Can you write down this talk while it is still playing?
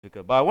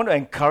But I want to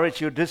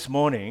encourage you this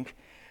morning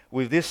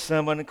with this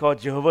sermon called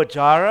Jehovah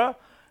Jireh,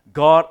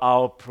 God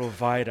our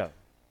provider.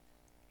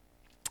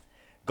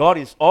 God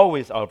is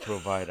always our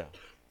provider.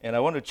 And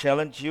I want to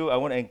challenge you, I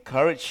want to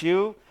encourage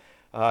you.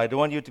 I don't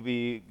want you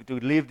to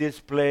leave this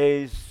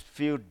place,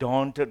 feel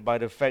daunted by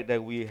the fact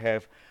that we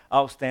have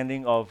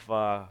outstanding of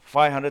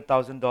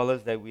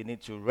 $500,000 that we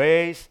need to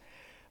raise.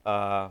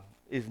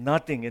 Is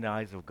nothing in the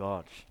eyes of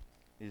God.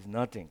 It's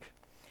nothing.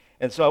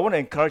 And so I want to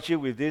encourage you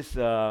with this.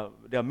 There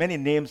are many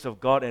names of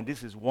God, and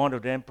this is one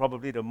of them,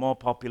 probably the more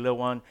popular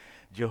one,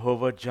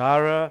 Jehovah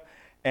Jireh.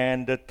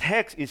 And the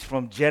text is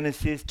from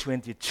Genesis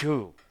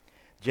 22.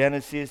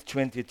 Genesis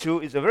 22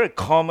 is a very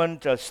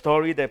common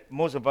story that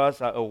most of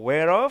us are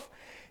aware of.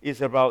 It's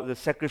about the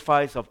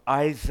sacrifice of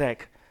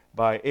Isaac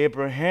by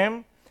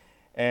Abraham.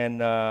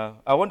 And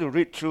I want to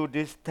read through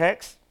this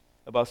text,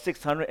 about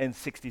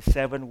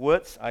 667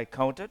 words I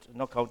counted,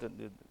 not counted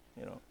the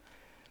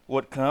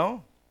word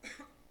count.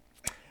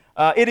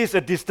 It is a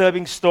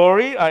disturbing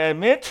story, I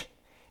admit.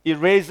 It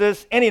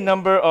raises any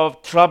number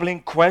of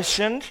troubling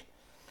questions.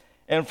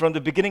 And from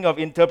the beginning of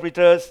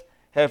interpreters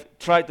have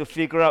tried to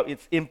figure out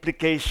its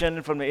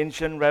implication from the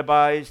ancient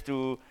rabbis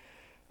to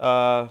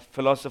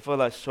philosophers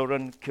like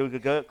Soren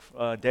Kierkegaard,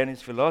 Danish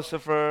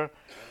philosopher.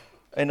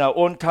 In our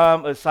own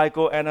time, a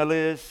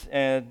psychoanalyst,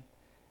 and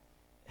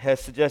has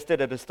suggested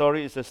that the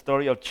story is a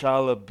story of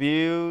child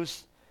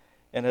abuse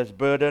and has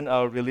burdened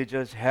our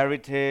religious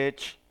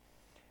heritage.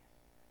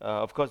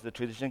 Of course, the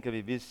tradition can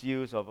be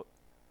misused,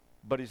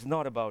 but it's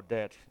not about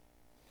that.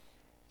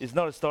 It's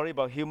not a story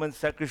about human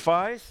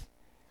sacrifice.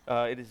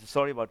 It is a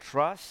story about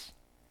trust.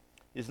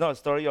 It's not a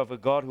story of a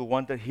God who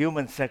wanted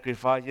human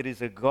sacrifice. It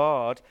is a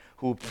God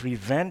who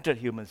prevented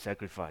human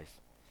sacrifice.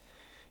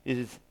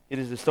 It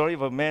is the story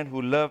of a man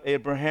who loved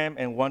Abraham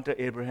and wanted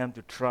Abraham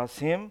to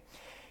trust him.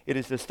 It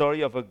is the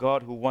story of a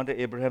God who wanted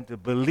Abraham to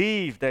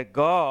believe that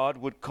God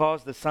would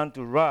cause the sun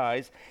to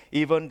rise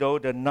even though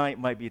the night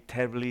might be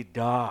terribly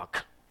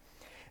dark.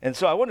 And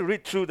so I want to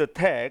read through the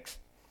text,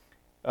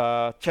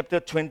 chapter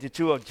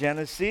 22 of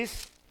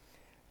Genesis,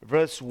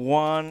 verse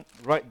 1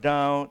 right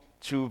down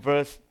to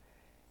verse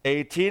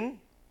 18.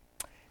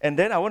 And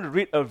then I want to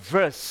read a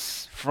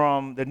verse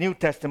from the New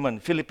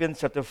Testament, Philippians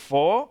chapter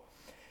 4.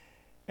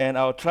 And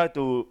I'll try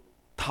to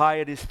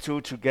tie these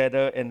two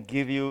together and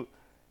give you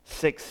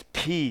 6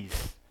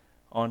 P's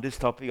on this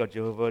topic of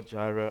Jehovah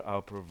Jireh,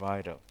 our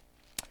provider.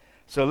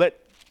 So let's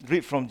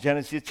read from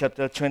Genesis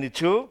chapter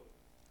 22.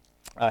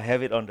 I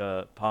have it on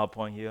the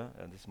PowerPoint here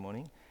this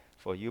morning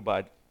for you,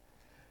 but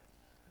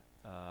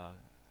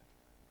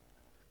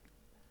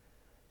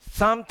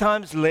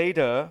sometimes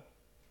later,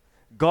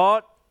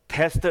 God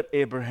tested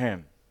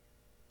Abraham.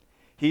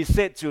 He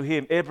said to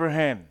him,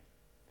 "Abraham,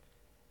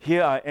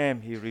 here I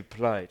am," he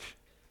replied.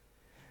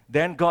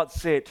 Then God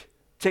said,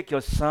 "Take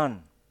your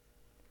son,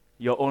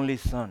 your only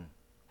son,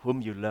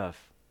 whom you love,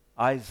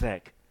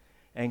 Isaac,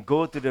 and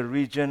go to the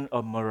region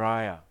of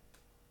Moriah."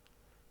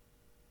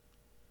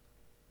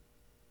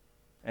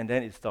 And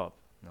then it stopped.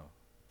 No.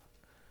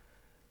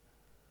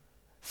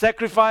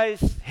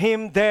 "Sacrifice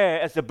him there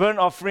as a burnt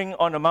offering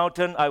on the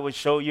mountain I will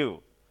show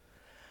you."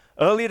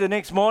 Early the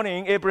next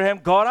morning, Abraham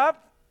got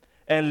up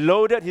and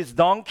loaded his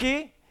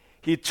donkey.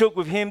 He took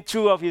with him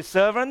 2 of his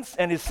servants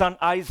and his son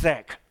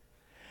Isaac.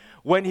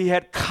 When he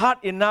had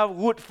cut enough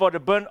wood for the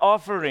burnt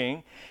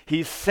offering,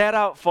 he set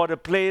out for the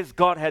place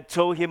God had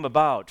told him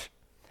about.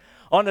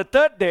 On the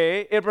 3rd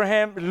day,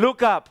 Abraham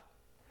looked up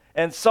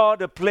and saw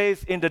the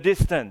place in the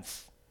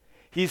distance.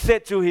 He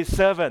said to his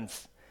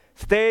servants,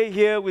 "Stay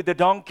here with the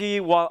donkey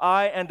while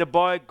I and the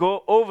boy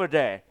go over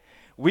there.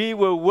 We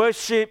will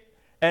worship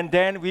and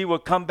then we will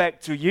come back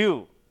to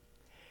you."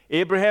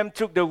 Abraham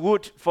took the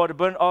wood for the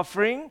burnt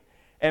offering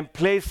and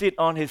placed it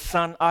on his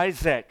son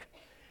Isaac,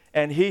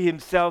 and he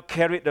himself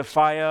carried the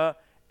fire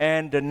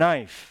and the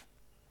knife.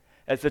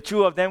 As the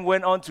 2 of them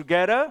went on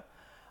together,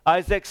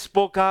 Isaac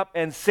spoke up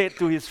and said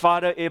to his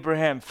father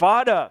Abraham,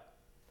 "Father."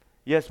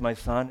 "Yes, my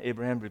son,"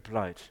 Abraham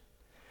replied.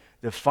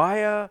 "The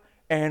fire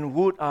and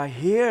wood are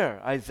here,"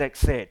 Isaac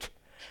said.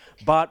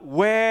 "But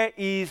where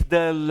is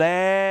the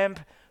lamb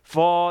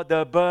for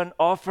the burnt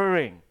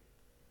offering?"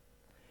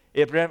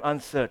 Abraham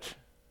answered,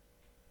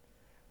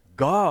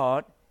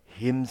 "God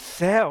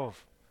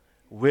himself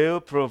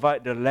will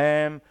provide the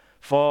lamb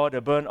for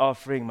the burnt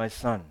offering, my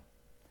son."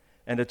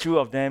 And the 2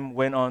 of them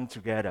went on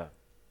together.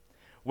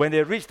 When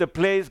they reached the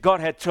place God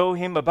had told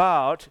him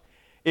about,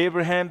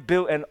 Abraham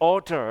built an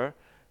altar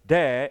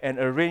there and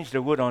arranged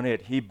the wood on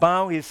it. He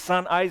bound his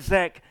son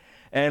Isaac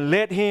and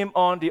laid him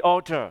on the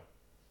altar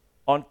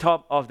on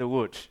top of the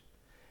wood.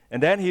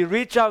 And then he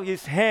reached out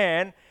his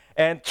hand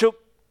and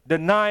took the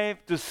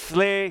knife to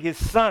slay his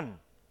son.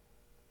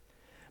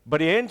 But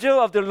the angel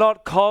of the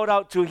Lord called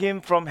out to him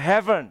from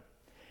heaven,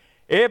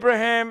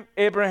 "Abraham,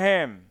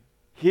 Abraham."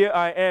 "Here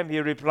I am," he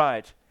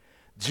replied.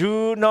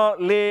 "Do not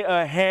lay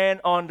a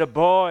hand on the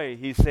boy,"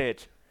 he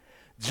said.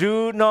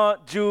 "Do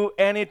not do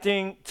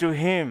anything to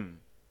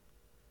him.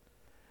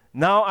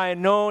 Now I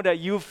know that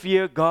you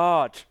fear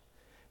God,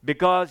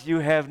 because you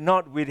have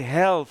not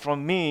withheld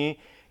from me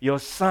your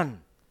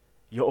son,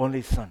 your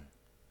only son.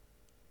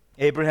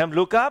 Abraham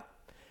looked up,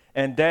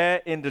 and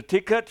there in the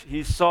thicket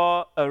he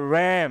saw a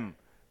ram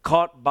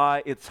caught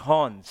by its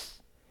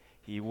horns.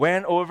 He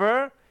went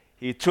over,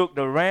 he took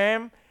the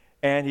ram,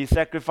 and he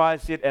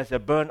sacrificed it as a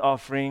burnt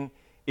offering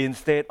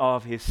instead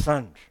of his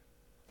son.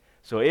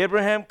 So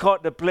Abraham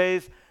called the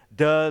place,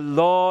 "The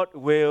Lord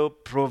will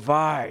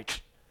provide."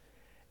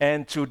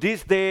 And to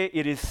this day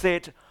it is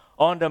said,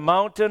 "On the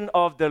mountain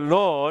of the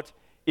Lord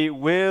it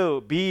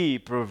will be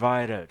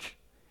provided."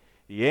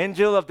 The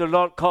angel of the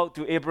Lord called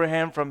to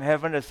Abraham from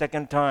heaven a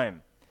second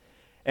time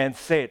and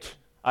said,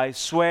 "I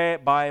swear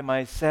by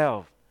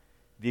myself,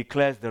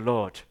 declares the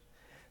Lord,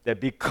 that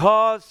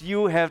because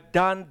you have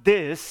done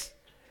this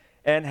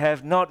and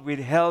have not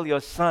withheld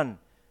your son,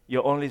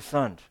 your only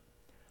son,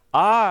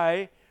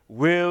 I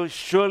will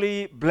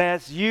surely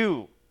bless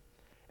you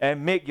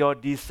and make your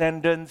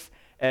descendants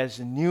as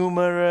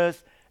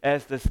numerous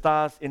as the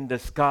stars in the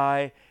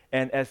sky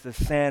and as the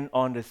sand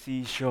on the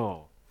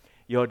seashore.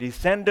 Your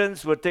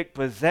descendants will take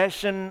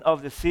possession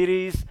of the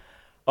cities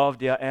of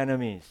their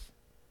enemies,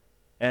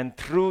 and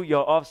through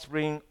your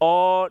offspring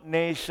all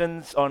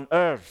nations on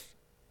earth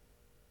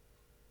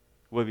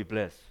will be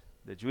blessed.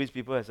 The Jewish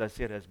people, as I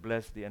said, has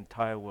blessed the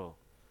entire world.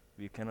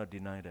 We cannot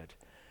deny that.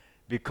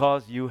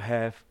 Because you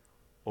have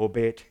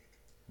obeyed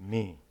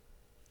me.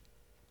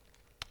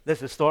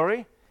 That's the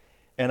story.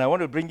 And I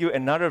want to bring you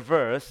another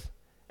verse,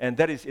 and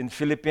that is in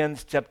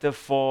Philippians chapter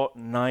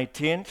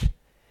 4:19.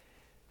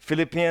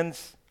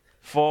 Philippians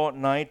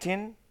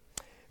 4:19.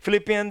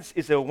 Philippians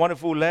is a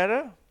wonderful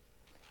letter.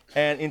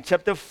 And in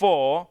chapter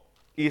 4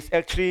 is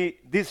actually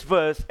this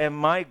verse, "And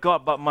my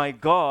God, but my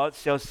God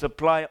shall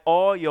supply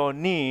all your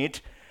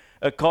need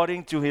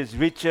according to his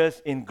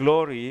riches in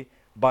glory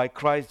by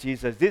Christ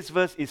Jesus." This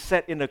verse is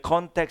set in the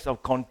context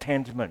of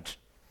contentment.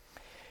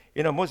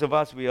 You know, most of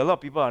us, a lot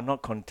of people are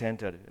not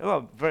contented. A lot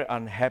of very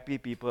unhappy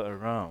people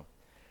around.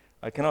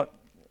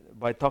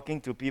 By talking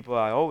to people,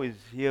 I always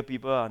hear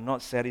people are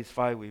not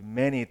satisfied with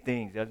many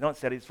things. They are not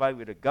satisfied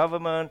with the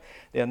government.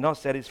 They are not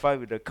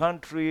satisfied with the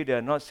country. They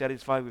are not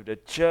satisfied with the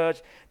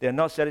church. They are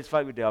not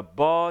satisfied with their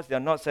boss. They are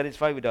not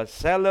satisfied with their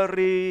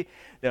salary.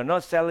 They are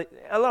not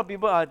a lot of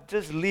people are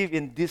just live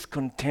in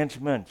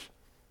discontentment,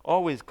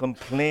 always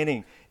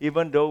complaining,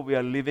 even though we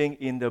are living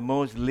in the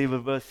most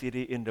livable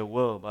city in the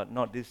world, but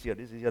not this year.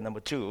 This is year number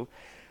 2,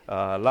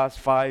 last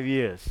 5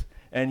 years.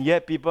 And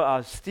yet people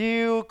are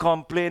still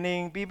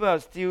complaining, people are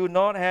still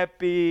not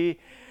happy,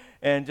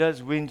 and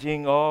just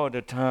whinging all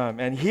the time.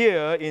 And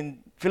here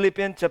in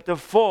Philippians chapter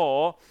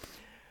 4,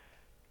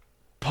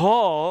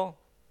 Paul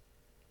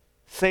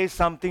says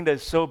something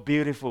that's so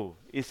beautiful.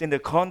 It's in the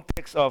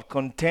context of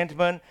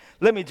contentment.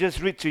 Let me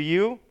just read to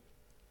you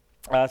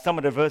some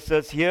of the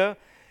verses here,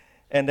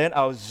 and then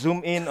I'll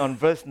zoom in on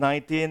verse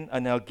 19,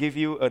 and I'll give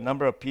you a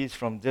number of pieces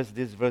from just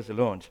this verse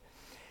alone.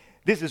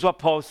 This is what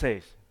Paul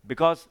says,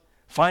 because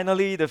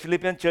finally the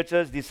Philippian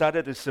churches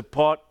decided to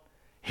support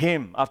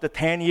him after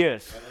 10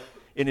 years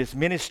in his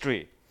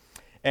ministry.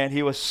 And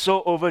he was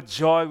so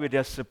overjoyed with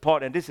their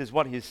support. And this is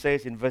what he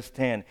says in verse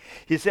 10.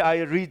 He said,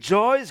 "I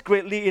rejoice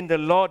greatly in the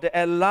Lord that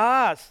at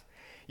last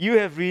you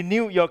have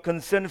renewed your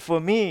concern for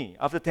me,"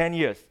 after 10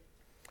 years.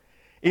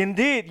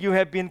 "Indeed, you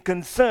have been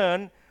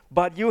concerned,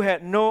 but you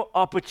had no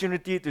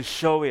opportunity to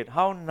show it."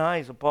 How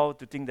nice of Paul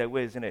to think that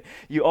way, isn't it?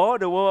 You all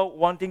the world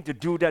wanting to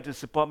do that to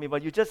support me,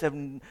 but you just have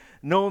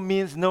no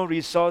means, no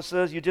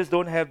resources. You just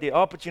don't have the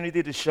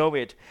opportunity to show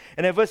it.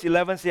 And then verse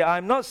 11 says,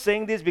 "I'm not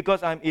saying this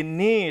because I'm in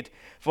need,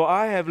 for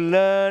I have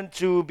learned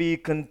to be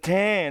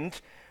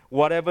content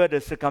whatever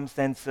the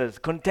circumstances."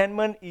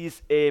 Contentment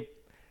is a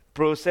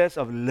process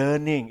of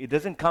learning. It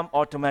doesn't come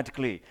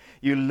automatically.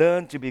 You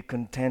learn to be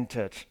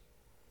contented.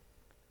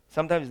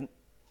 Sometimes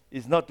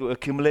it's not to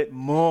accumulate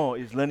more,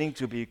 it's learning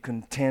to be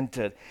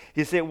contented.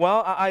 He said,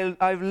 "Well,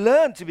 I've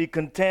learned to be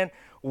content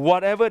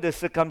whatever the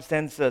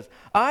circumstances.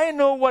 I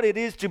know what it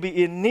is to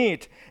be in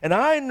need, and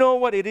I know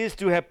what it is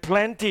to have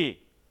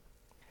plenty.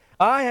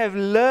 I have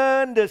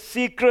learned the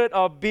secret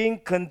of being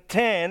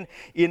content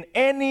in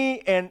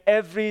any and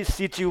every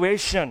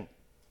situation.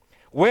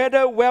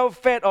 Whether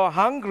well-fed or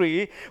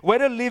hungry,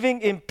 whether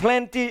living in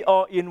plenty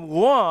or in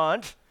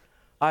want,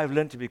 I've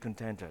learned to be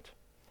contented."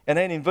 And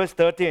then in verse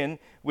 13,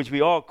 which we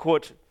all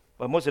quote,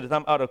 but most of the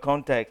time out of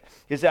context,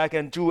 he said, "I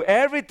can do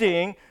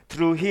everything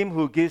through him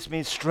who gives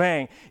me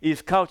strength."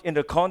 It's couched in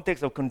the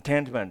context of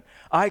contentment.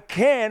 I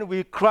can,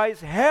 with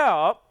Christ's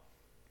help,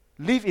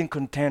 live in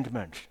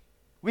contentment.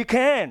 We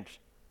can't.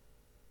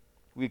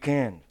 We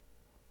can.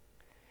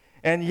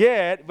 And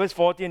yet, verse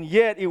 14,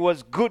 "Yet it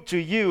was good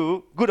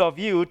of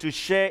you to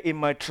share in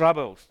my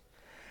troubles.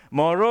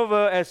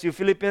 Moreover, as you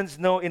Philippians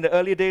know, in the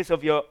early days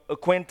of your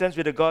acquaintance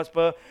with the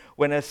gospel,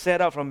 when I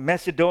set out from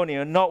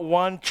Macedonia, not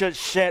one church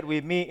shared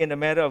with me in the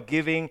matter of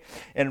giving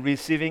and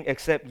receiving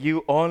except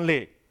you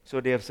only."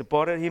 So they have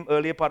supported him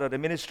earlier part of the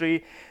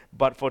ministry,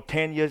 but for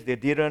 10 years they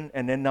didn't,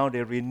 and then now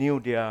they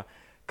renewed their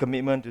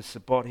commitment to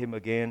support him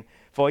again.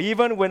 "For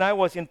even when I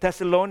was in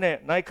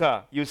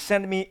Thessalonica, you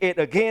sent me aid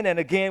again and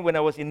again when I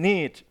was in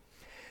need.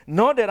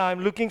 Not that I'm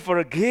looking for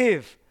a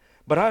gift,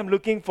 but I'm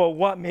looking for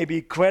what may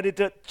be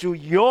credited to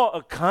your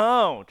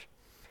account.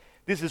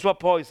 This is what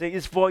Paul is saying.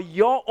 It's for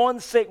your own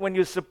sake when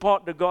you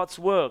support the God's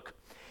work.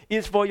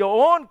 It's for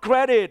your own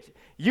credit.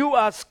 You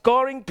are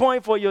scoring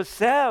point for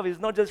yourself. It's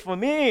not just for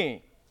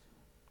me.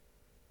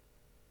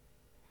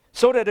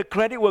 So that the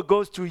credit will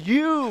go to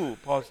you,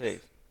 Paul says.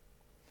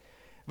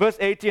 Verse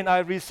 18, I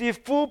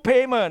received full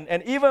payment,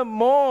 and even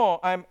more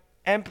I'm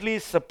amply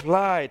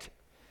supplied.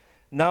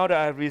 Now that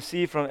I have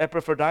received from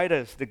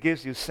Epaphroditus the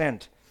gifts you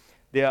sent,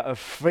 they are a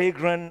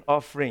fragrant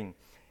offering,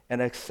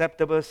 an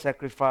acceptable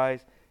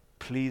sacrifice,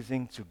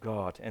 pleasing to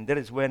God. And that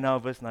is where now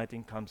verse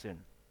 19 comes in.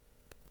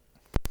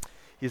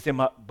 He said,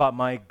 but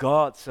my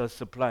God shall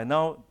supply.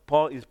 Now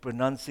Paul is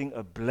pronouncing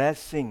a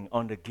blessing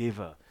on the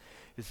giver.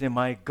 He said,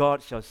 my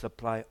God shall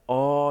supply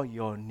all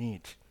your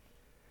need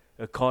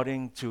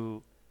according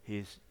to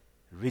his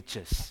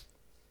riches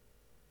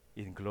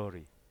in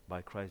glory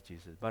by Christ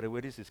Jesus. By the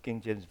way, this is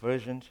King James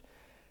Version.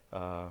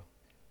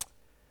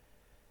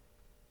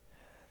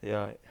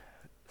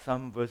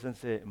 Some versions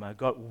say, my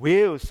God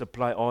will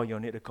supply all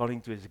your need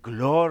according to his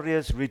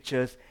glorious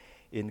riches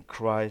in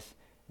Christ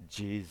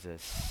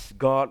Jesus.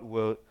 God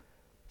will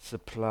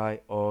supply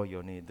all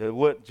your need. The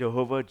word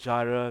Jehovah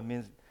Jireh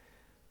means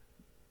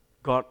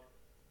God,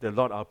 the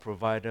Lord our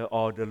provider,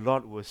 or the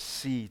Lord will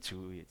see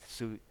to it.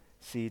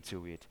 See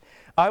to it.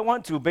 I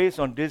want to, based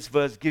on this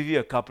verse, give you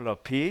a couple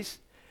of P's.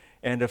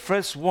 And the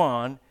first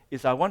one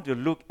is I want to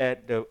look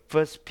at the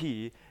first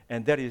P,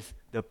 and that is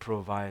the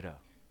provider.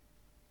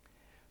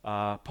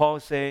 Paul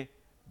say,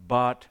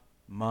 but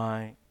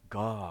my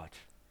God.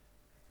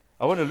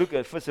 I want to look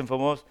at, first and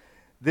foremost,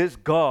 this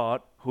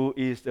God who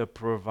is the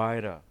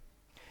provider.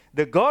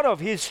 The God of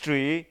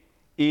history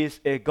is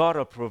a God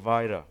of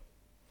provider.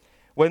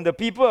 When the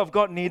people of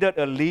God needed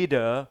a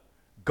leader,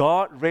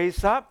 God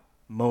raised up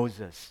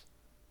Moses.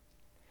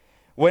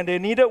 When they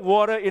needed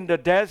water in the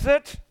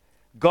desert,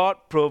 God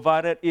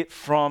provided it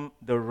from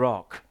the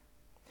rock.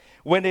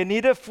 When they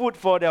needed food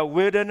for their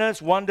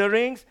wilderness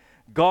wanderings,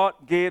 God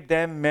gave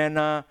them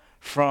manna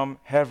from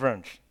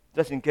heaven.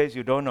 Just in case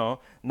you don't know,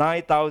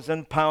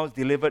 9,000 pounds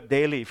delivered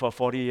daily for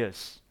 40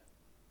 years.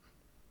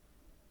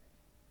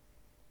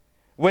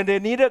 When they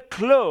needed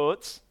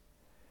clothes,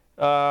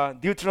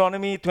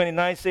 Deuteronomy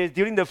 29 says,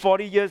 during the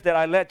 40 years that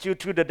I led you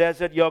through the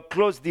desert, your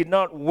clothes did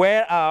not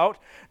wear out,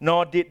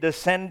 nor did the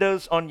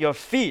sandals on your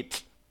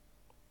feet.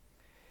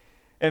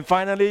 And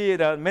finally,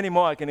 there are many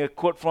more I can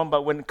quote from,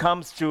 but when it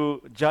comes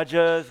to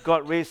judges,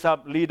 God raised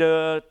up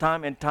leaders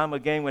time and time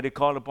again when they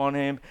called upon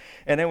him.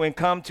 And then when it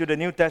comes to the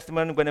New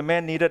Testament, when a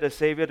man needed a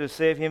savior to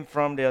save him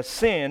from their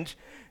sins,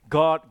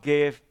 God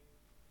gave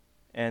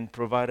and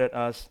provided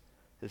us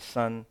his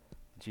Son,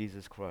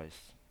 Jesus Christ.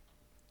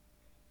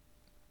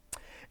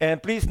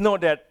 And please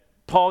note that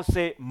Paul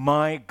said,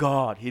 my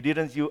God. He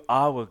didn't use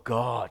our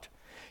God.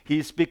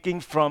 He's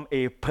speaking from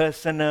a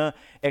personal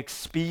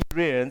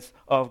experience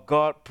of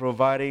God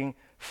providing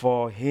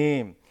for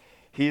him.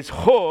 His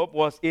hope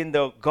was in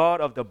the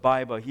God of the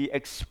Bible. He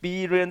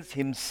experienced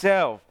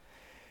himself.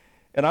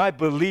 And I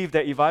believe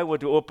that if I were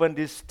to open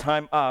this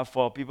time up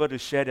for people to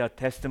share their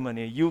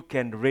testimony, you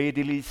can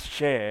readily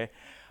share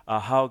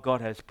how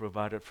God has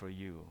provided for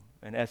you.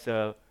 And as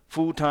a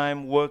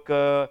full-time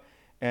worker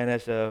and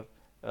as a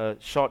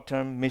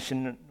short-term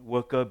mission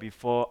worker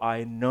before,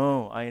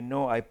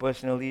 I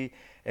personally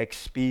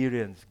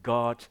experienced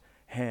God's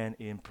hand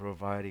in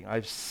providing.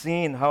 I've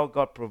seen how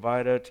God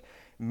provided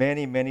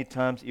many, many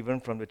times, even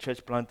from the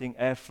church planting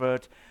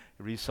effort,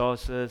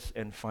 resources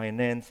and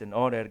finance and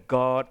all that.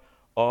 God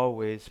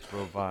always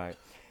provides.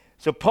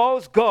 So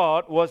Paul's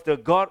God was the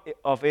God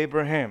of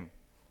Abraham,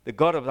 the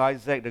God of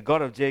Isaac, the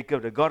God of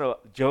Jacob, the God of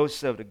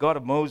Joseph, the God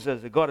of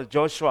Moses, the God of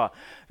Joshua,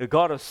 the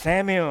God of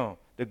Samuel,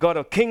 the God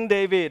of King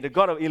David, the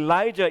God of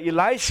Elijah,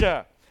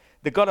 Elisha,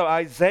 the God of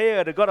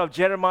Isaiah, the God of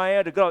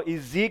Jeremiah, the God of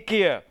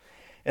Ezekiel,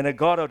 and the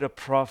God of the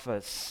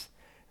prophets.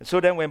 And so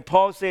then when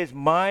Paul says,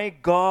 my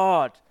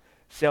God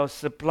shall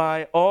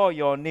supply all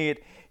your need,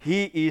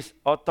 he is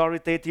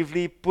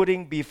authoritatively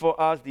putting before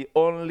us the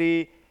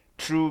only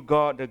true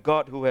God, the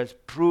God who has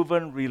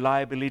proven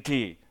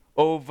reliability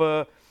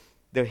over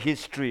the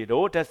history. The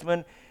Old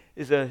Testament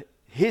is a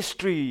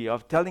history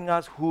of telling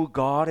us who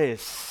God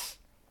is.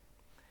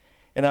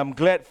 And I'm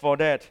glad for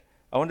that.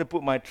 I want to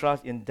put my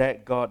trust in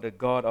that God, the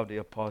God of the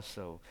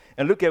apostle.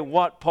 And look at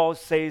what Paul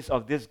says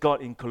of this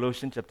God in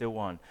Colossians chapter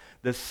 1.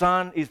 The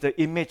Son is the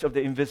image of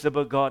the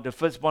invisible God, the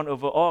firstborn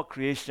over all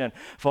creation.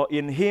 For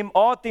in him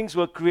all things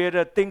were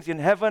created, things in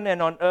heaven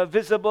and on earth,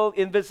 visible,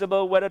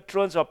 invisible, whether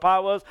thrones or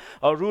powers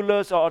or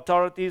rulers or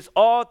authorities.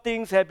 All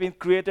things have been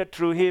created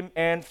through him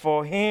and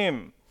for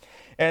him.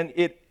 And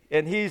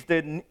he is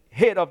the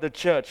head of the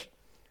church.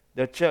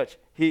 The church.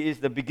 He is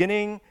the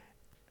beginning.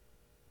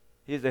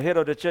 He is the head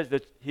of the church.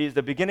 He is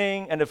the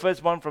beginning and the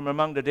firstborn from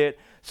among the dead,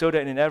 so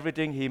that in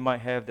everything he might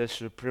have the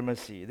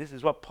supremacy. This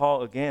is what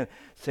Paul again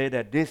said,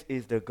 that this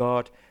is the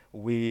God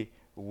we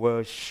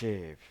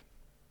worship.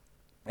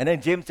 And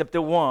then James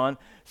chapter 1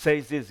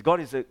 says this God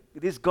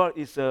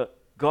is a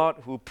God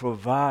who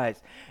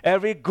provides.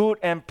 Every good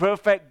and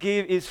perfect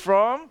gift is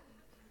from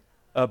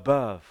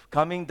above,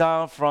 coming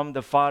down from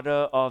the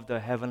Father of the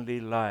heavenly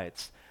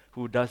lights,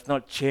 who does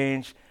not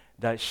change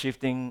that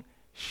shifting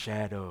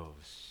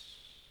shadows.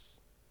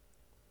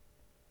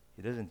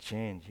 He doesn't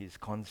change, he's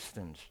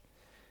constant.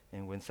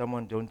 And when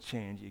someone don't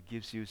change, it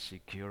gives you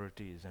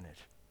security, isn't it?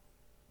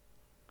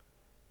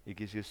 It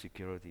gives you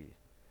security.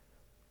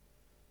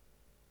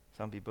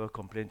 Some people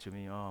complain to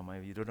me,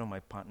 you don't know my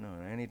partner.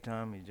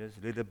 Anytime you just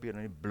a little bit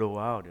and it blow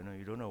out,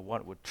 you don't know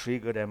what would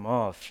trigger them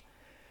off.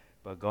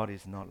 But God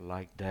is not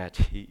like that.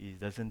 He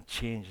doesn't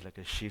change like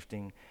a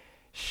shifting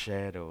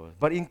shadow.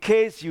 But in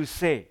case you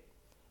say,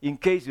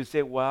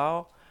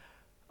 well,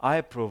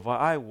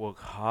 I work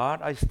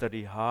hard, I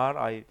study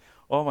hard,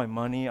 all my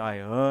money I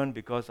earn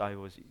because I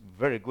was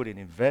very good in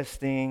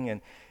investing,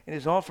 and it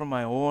is all from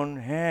my own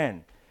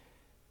hand.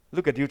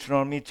 Look at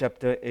Deuteronomy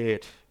chapter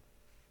 8,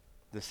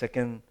 the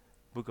second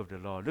book of the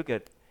law. Look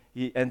at,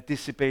 he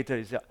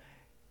anticipated,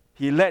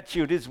 he led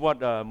you, this is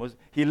what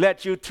he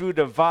led you through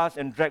the vast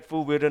and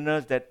dreadful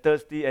wilderness, that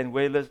thirsty and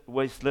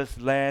wasteless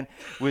land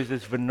with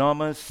its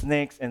venomous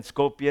snakes and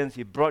scorpions.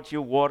 He brought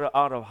you water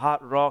out of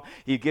hard rock.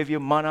 He gave you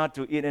manna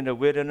to eat in the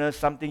wilderness,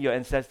 something your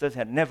ancestors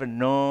had never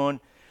known,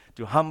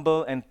 to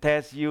humble and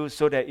test you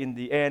so that in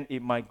the end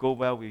it might go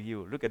well with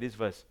you. Look at this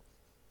verse.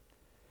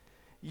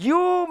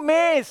 You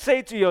may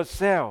say to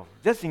yourself,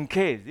 just in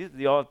case,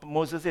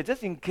 Moses said,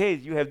 just in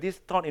case you have this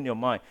thought in your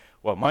mind,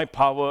 well, my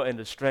power and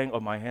the strength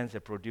of my hands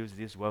have produced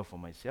this wealth for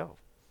myself.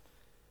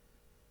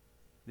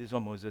 This is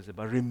what Moses said.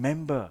 But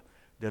remember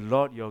the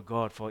Lord your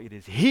God, for it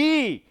is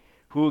He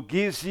who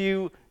gives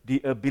you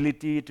the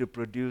ability to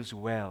produce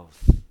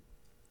wealth.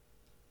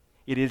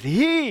 It is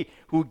He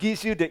who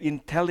gives you the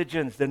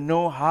intelligence, the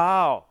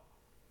know-how,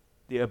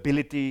 the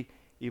ability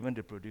even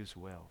to produce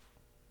wealth.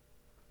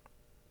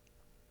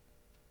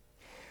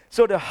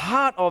 So the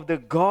heart of the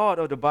God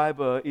of the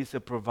Bible is a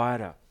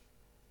provider.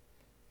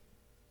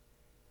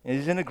 And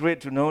isn't it great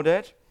to know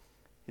that?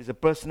 He's a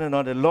personal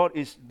knowledge. The Lord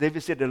is,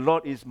 David said, the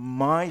Lord is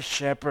my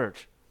shepherd.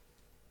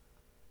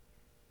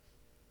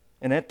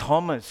 And then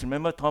Thomas,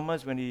 remember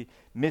Thomas when he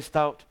missed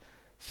out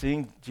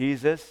seeing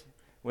Jesus?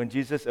 When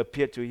Jesus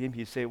appeared to him,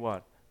 he said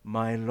what?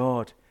 My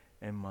Lord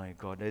and my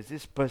God. There's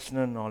this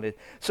personal knowledge.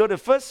 So the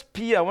first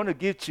P I want to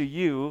give to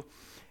you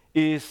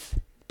is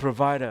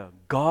provider.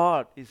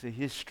 God is a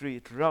history.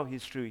 Throughout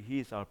history, He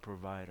is our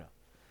provider.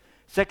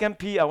 Second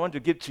P I want to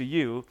give to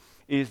you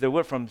is the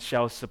word from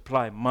shall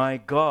supply. My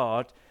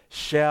God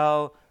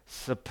shall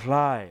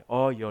supply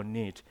all your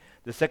need.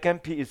 The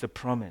second P is the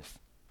promise.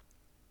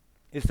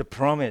 It's the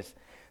promise.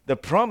 The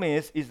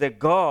promise is that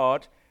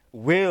God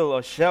will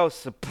or shall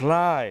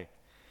supply.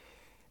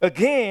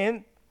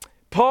 Again,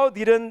 Paul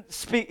didn't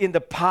speak in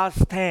the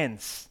past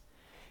tense.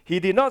 He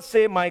did not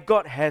say, my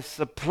God has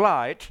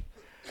supplied,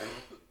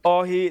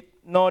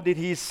 nor did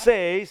he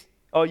say,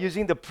 or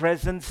using the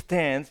present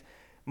tense,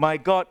 my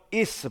God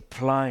is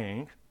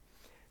supplying.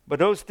 But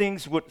those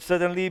things would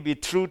certainly be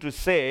true to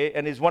say,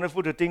 and it's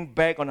wonderful to think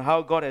back on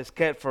how God has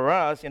cared for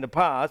us in the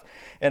past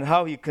and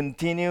how He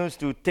continues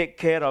to take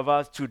care of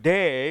us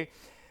today.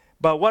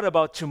 But what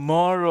about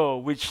tomorrow,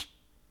 which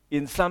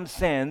in some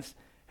sense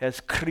has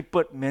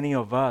crippled many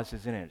of us,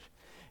 isn't it?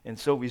 And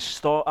so we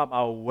store up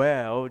our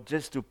wealth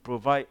just to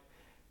provide,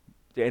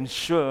 to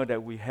ensure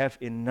that we have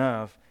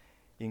enough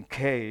in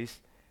case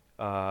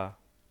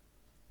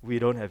we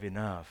don't have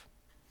enough.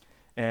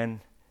 And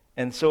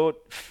so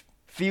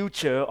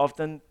future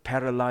often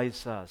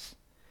paralyzes us.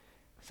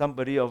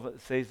 Somebody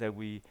says that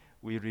we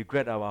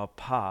regret our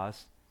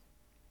past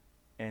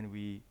and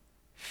we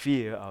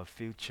fear our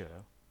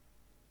future.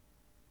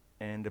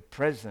 And the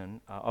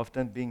present are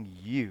often being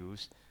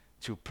used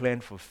to plan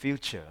for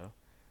future,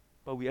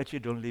 but we actually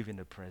don't live in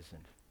the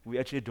present. We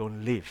actually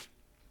don't live.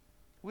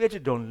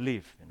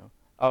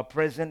 Our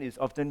present is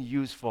often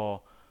used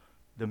for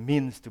the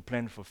means to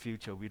plan for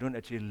future. We don't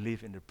actually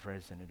live in the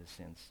present in a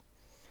sense.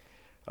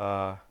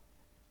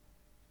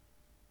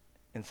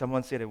 And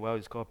someone said that, well,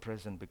 it's called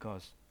present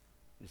because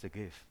it's a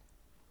gift.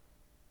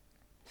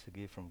 It's a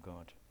gift from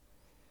God.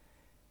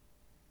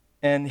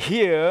 And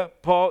here,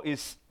 Paul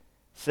is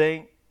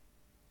saying,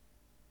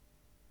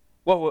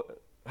 what will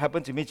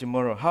happen to me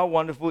tomorrow? How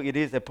wonderful it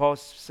is that Paul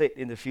said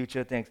in the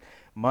future tense,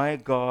 my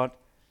God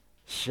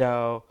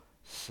shall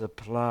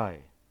supply.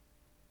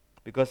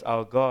 Because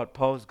our God,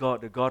 Paul's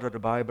God, the God of the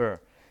Bible,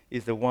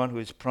 is the one who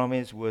is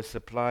promised will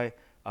supply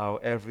our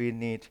every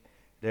need.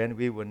 Then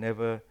we will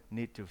never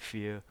need to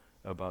fear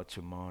about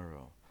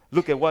tomorrow.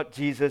 Look at what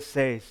Jesus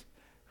says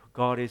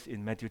God is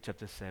in Matthew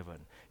chapter 7.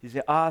 He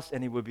said, ask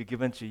and it will be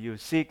given to you.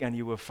 Seek and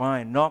you will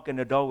find. Knock and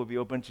the door will be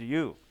opened to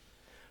you.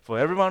 For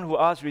everyone who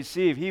asks,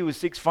 receive. He who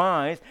seeks,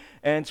 finds.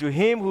 And to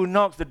him who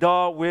knocks, the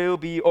door will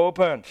be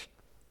opened.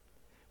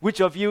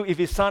 Which of you, if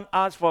his son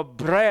asks for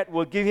bread,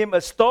 will give him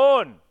a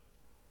stone?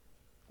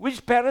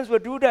 Which parents will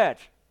do that?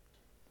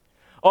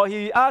 Or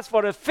he asks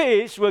for a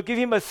fish, will give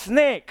him a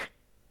snake?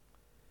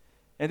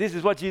 And this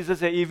is what Jesus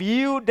said. If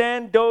you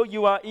then, though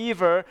you are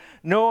evil,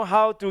 know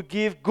how to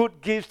give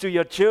good gifts to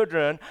your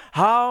children,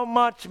 how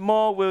much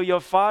more will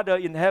your Father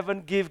in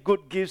heaven give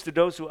good gifts to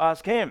those who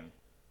ask him?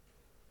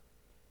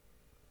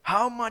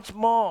 how much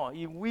more,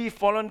 if we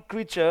fallen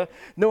creature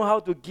know how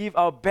to give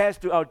our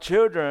best to our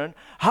children,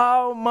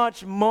 how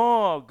much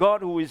more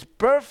God, who is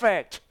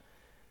perfect,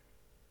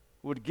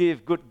 would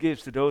give good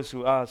gifts to those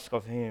who ask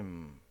of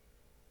Him.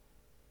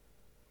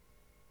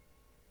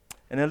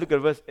 And then look at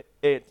verse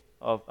 8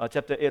 of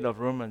chapter 8 of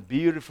Romans.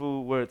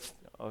 Beautiful words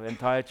of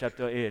entire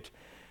chapter 8.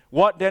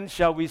 What then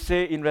shall we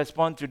say in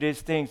response to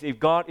these things? If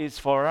God is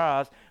for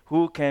us,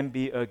 who can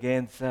be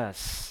against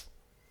us?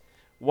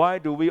 Why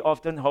do we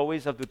often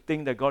always have to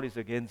think that God is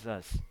against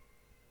us?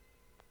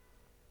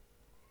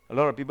 A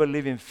lot of people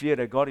live in fear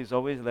that God is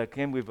always like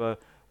him with a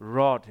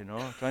rod,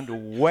 trying to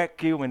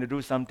whack you when you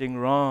do something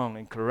wrong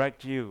and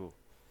correct you.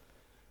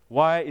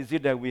 Why is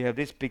it that we have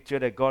this picture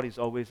that God is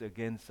always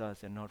against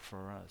us and not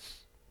for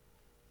us?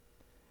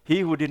 He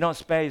who did not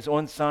spare his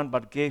own son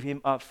but gave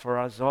him up for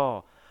us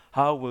all,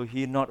 how will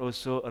he not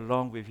also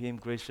along with him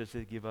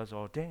graciously give us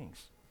all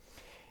things?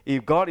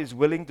 If God is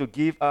willing to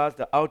give us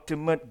the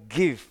ultimate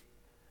gift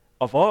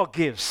of all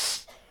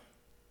gifts,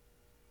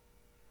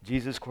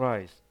 Jesus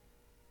Christ,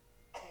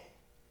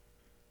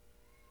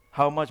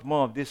 how much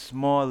more of these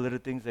small little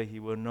things that He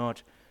will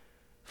not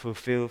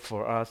fulfill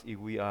for us if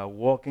we are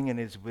walking in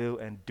His will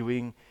and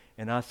doing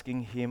and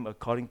asking Him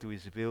according to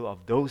His will of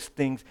those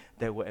things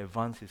that will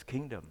advance His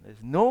kingdom.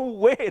 There's no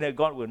way that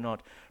God will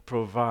not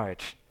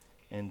provide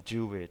and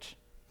do it.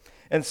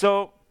 And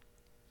so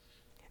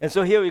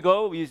here we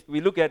go.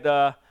 We look at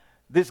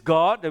this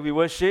God that we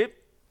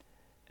worship,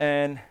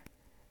 and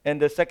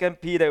the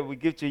second P that we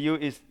give to you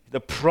is the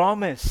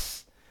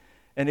promise.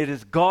 And it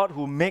is God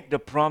who make the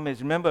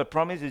promise. Remember, a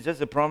promise is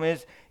just a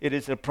promise. It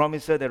is a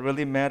promiser that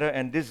really matter.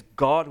 And this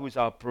God who is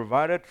our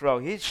provider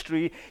throughout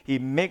history, He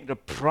make the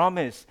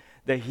promise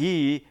that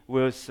He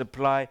will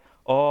supply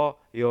all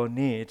your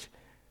needs.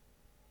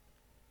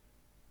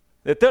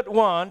 The third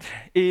one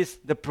is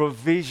the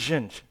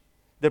provision.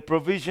 The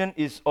provision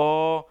is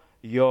all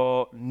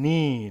your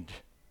need.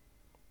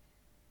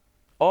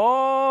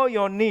 All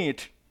your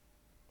need.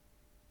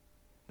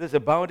 There's a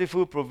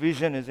bountiful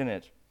provision, isn't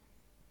it?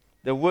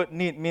 The word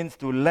need means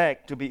to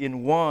lack, to be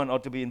in want, or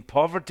to be in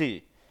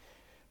poverty.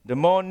 The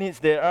more needs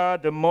there are,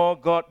 the more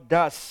God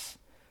does.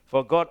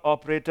 For God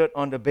operated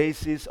on the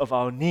basis of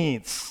our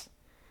needs.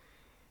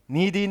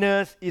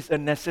 Neediness is a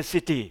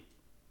necessity.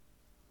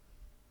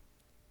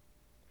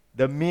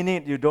 The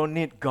minute you don't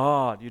need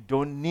God, you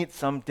don't need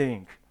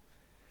something,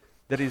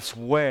 that is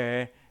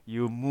where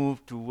you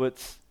move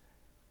towards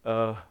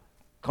a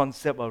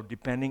concept of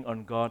depending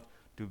on God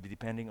to be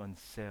depending on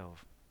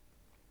self.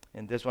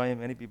 And that's why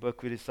many people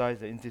criticize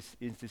the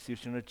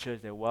institutional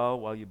church that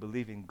while you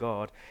believe in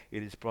God,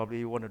 it is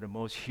probably one of the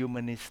most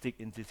humanistic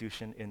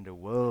institutions in the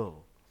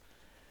world.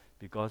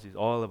 Because it's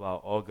all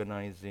about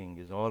organizing,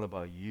 it's all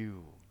about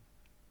you.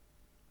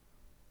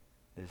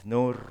 There's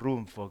no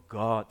room for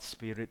God's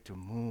Spirit to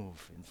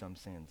move in some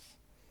sense.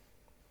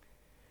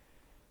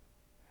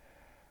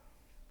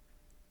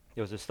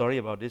 There was a story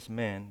about this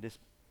man,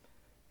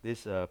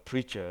 this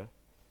preacher.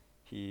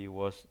 He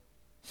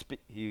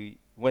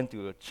went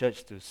to a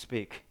church to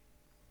speak,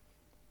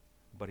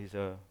 but he's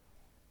a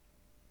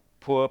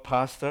poor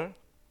pastor,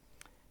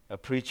 a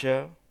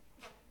preacher,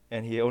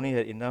 and he only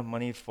had enough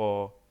money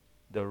for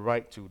the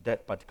ride to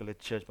that particular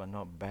church, but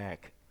not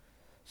back.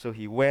 So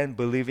he went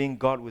believing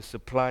God would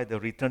supply the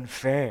return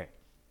fare.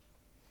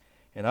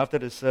 And after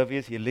the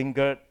service, he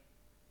lingered,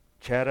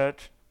 chatted,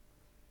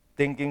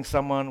 thinking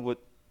someone would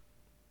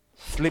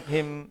slip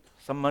him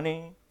some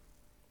money.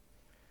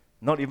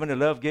 Not even a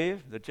love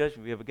gift. The church,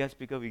 we have a guest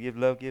speaker, we give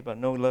love gift, but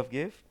no love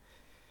gift.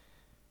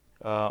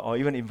 Or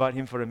even invite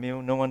him for a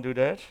meal. No one do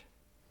that.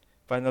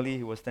 Finally,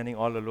 he was standing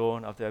all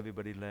alone after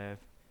everybody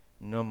left.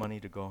 No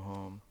money to go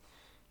home.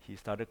 He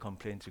started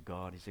complaining to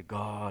God. He said,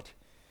 God,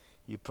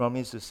 you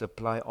promised to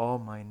supply all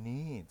my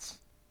needs.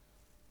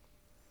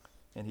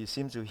 And he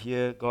seemed to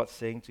hear God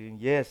saying to him,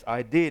 yes,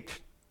 I did.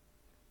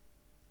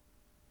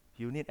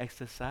 You need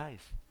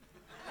exercise.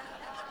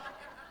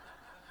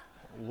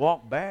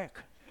 Walk back.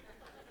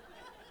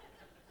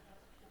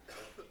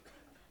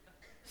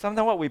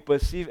 Sometimes what we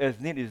perceive as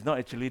need is not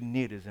actually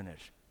need, isn't it?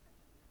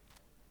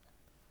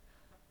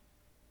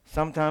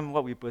 Sometimes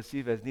what we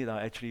perceive as need are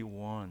actually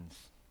wants.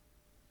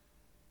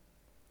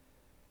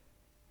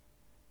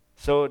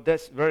 So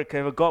that's very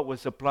clever. God will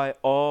supply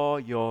all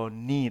your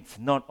needs,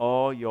 not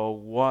all your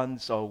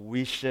wants or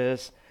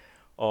wishes,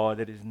 or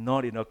that is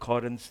not in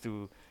accordance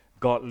to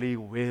godly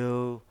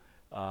will,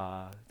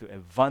 to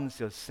advance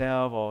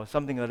yourself, or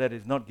something like that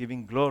is not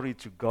giving glory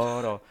to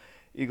God, or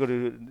you go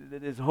to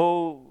this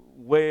whole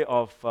way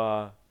of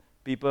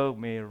people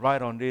may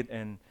write on it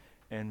and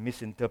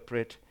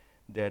misinterpret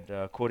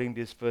that quoting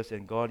this verse,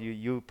 and God,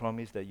 you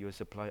promised that you will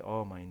supply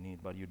all my need,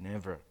 but you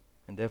never,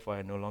 and therefore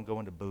I no longer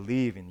want to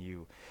believe in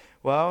you.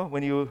 Well,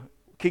 when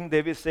King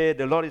David said,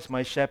 the Lord is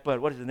my shepherd,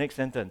 what is the next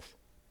sentence?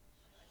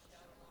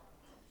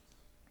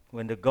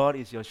 When the God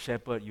is your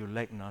shepherd, you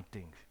lack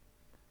nothing.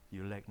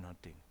 You lack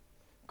nothing.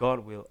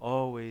 God will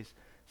always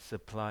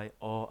supply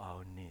all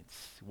our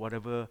needs.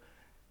 Whatever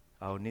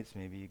our needs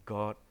may be,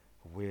 God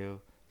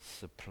will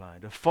supply.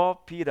 The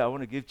fourth P that I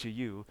want to give to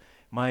you,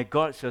 my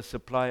God shall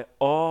supply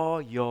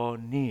all your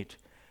need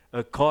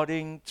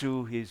according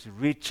to his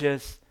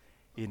riches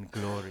in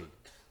glory.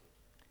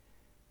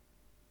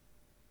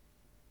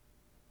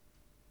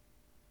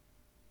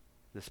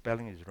 The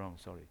spelling is wrong,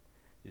 sorry.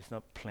 It's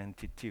not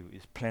plentitude,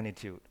 it's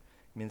plenitude.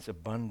 It means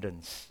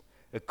abundance.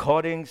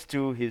 According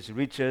to his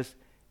riches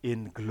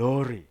in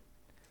glory.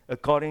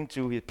 According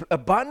to his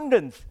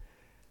abundance.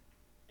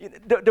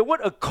 The word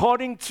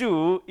according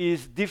to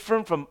is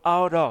different from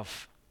out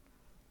of.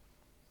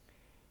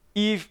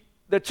 If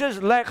the church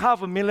lack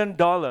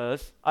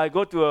 $500,000, I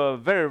go to a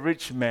very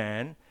rich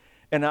man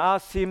and I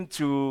ask him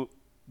to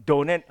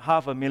donate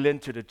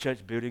 $500,000 to the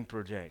church building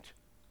project.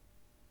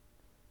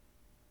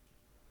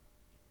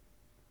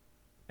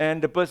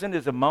 And the person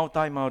is a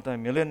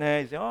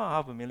multi-millionaire. He says,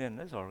 oh, $500,000,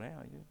 that's all right.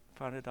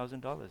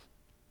 $500,000.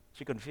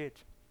 Chicken feet.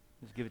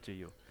 Let's give it to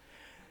you.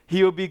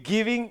 He will be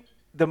giving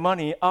the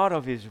money out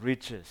of his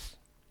riches.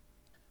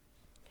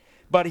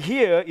 But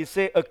here it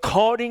says,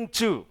 according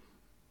to.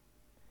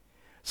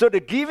 So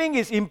the giving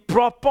is in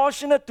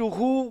proportionate to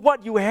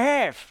what you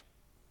have.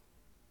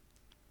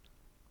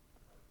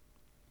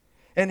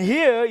 And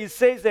here it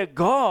says that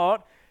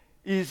God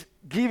is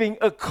giving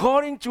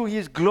according to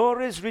his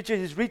glorious riches,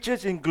 his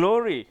riches in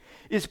glory.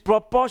 Is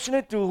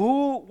proportionate to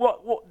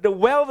what the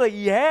wealth that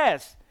he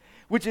has,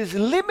 which is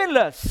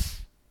limitless.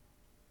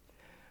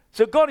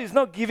 So God is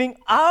not giving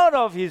out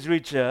of his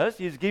riches,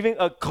 he's giving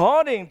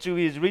according to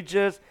his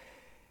riches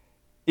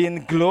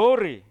in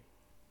glory.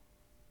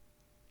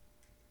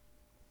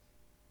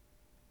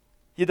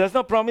 He does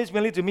not promise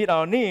merely to meet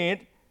our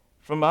need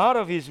from out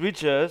of his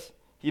riches.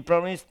 He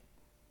promised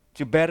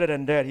to better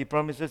than that. He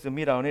promises to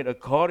meet our need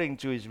according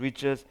to his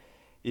riches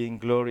in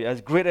glory.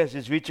 As great as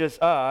his riches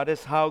are,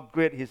 that's how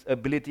great his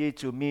ability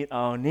to meet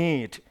our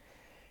need.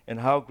 And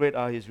how great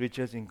are his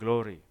riches in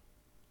glory.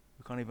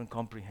 We can't even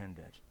comprehend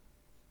that.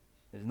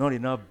 There's not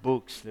enough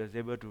books that's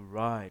able to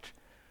write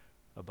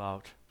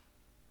about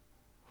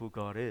who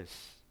God is.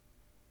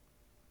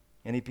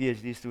 Any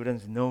PhD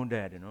students know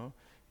that, You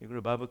go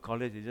to Bible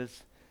college, you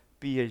just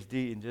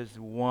PhD in just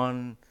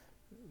one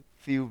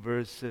few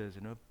verses,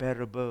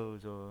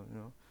 parables,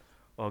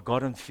 or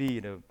Gordon Fee,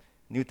 the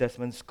New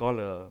Testament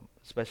scholar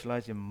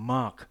specialized in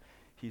Mark.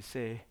 He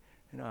say,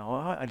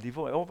 I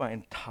devote all my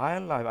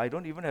entire life. I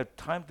don't even have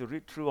time to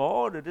read through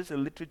all this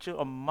literature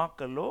on Mark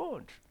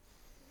alone.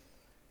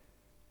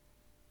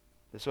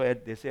 That's why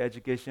they say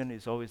education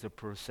is always a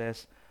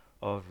process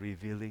of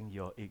revealing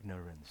your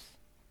ignorance.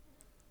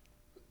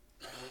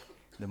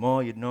 The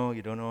more you know,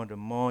 you don't know, the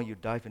more you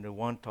dive into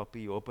one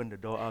topic, you open the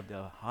door up, there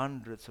are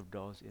hundreds of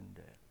doors in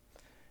there.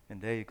 And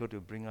there you go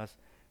to bring us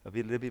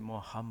little bit more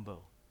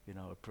humble in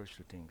our approach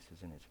to things,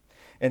 isn't it?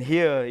 And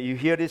here, you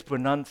hear these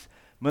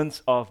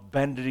pronouncements of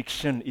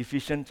benediction,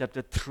 Ephesians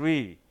chapter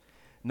 3.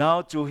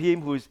 Now to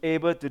him who is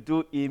able to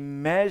do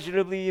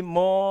immeasurably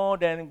more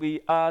than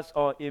we ask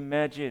or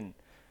imagine.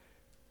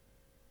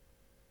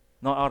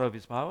 Not out of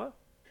his power,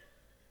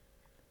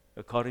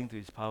 according to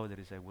his power that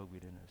is at work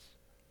within us.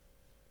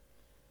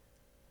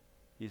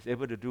 He's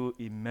able to do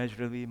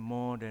immeasurably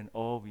more than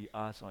all we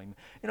ask or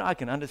I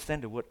can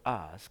understand the word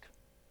ask.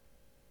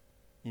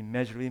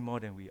 Immeasurably more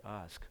than we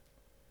ask.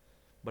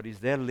 But is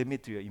there a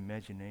limit to your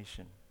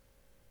imagination?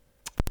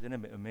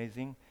 Isn't it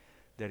amazing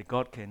that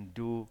God can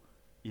do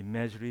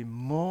immeasurably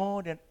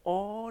more than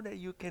all that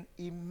you can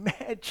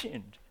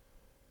imagine?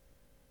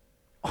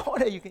 All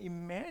that you can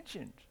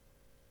imagine.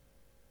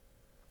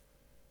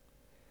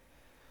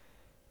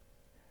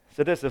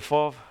 So that's the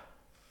fourth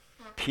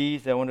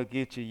piece I want to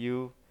give to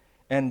you.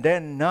 And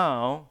then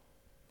now,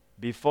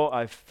 before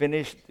I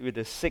finish with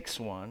the sixth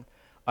one,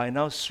 I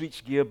now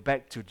switch gear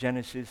back to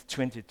Genesis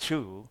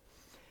 22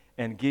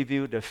 and give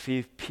you the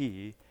fifth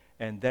P,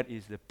 and that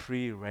is the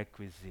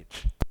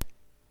prerequisite.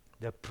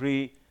 The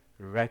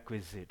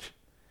prerequisite.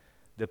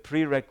 The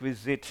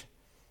prerequisite,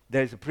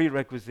 there is a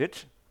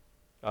prerequisite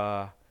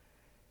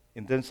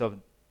in terms of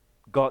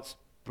God's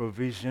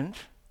provision,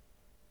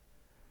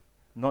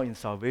 not in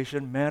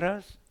salvation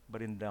matters,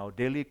 but in our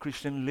daily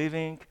Christian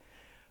living,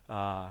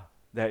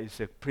 there is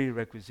a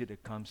prerequisite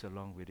that comes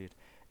along with it,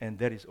 and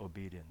that is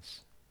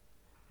obedience.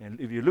 And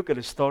if you look at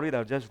the story that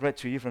I've just read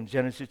to you from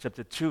Genesis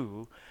chapter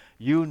 2,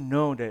 you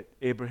know that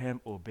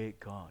Abraham obeyed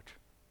God.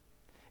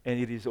 And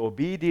it is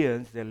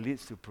obedience that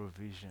leads to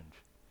provision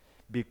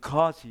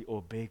because he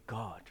obeyed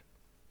God.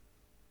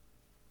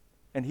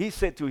 And he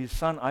said to his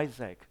son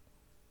Isaac,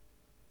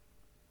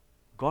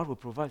 God will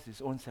provide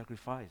his own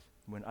sacrifice.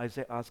 When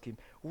Isaac asked him,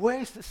 where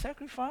is the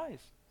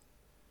sacrifice?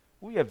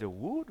 We have the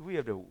wood, we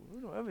have the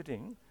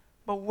everything,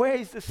 but where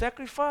is the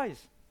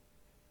sacrifice?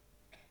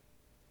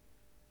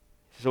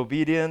 His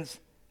obedience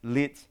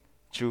leads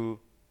to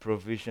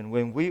provision.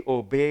 When we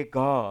obey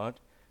God,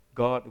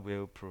 God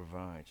will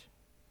provide.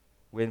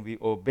 When we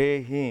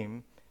obey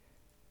him,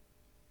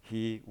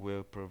 he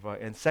will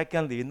provide. And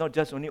secondly, not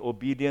just only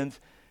obedience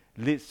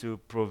leads to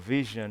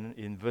provision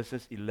in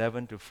verses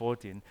 11 to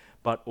 14,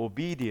 but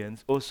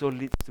obedience also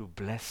leads to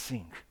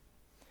blessing.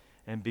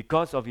 And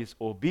because of his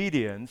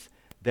obedience,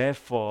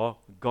 Therefore,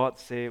 God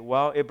said,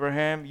 well,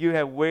 Abraham, you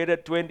have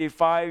waited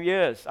 25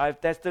 years.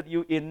 I've tested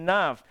you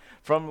enough.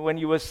 From when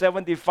you were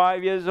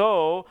 75 years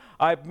old,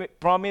 I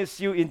promised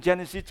you in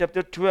Genesis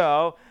chapter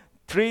 12,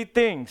 3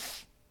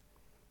 things.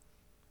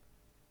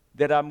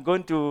 That I'm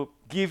going to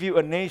give you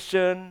a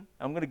nation,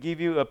 I'm going to give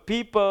you a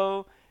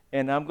people,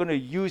 and I'm going to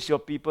use your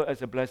people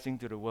as a blessing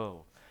to the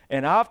world.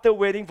 And after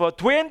waiting for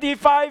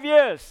 25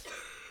 years,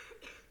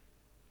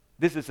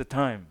 this is the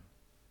time.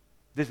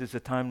 This is the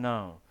time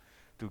now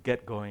to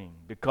get going.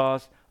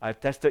 Because I've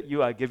tested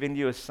you, I've given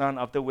you a son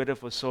after waiting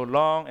for so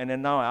long, and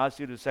then now I ask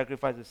you to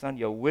sacrifice a son.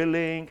 You're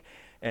willing,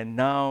 and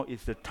now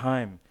is the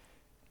time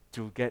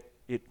to get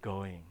it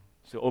going.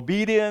 So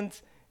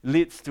obedience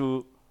leads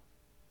to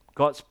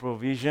God's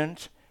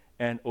provisions,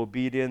 and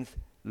obedience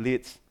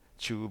leads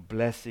to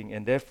blessing.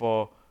 And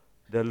therefore,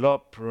 the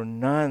Lord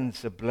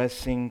pronounced a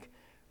blessing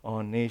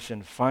on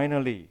nation.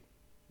 Finally,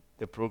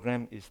 the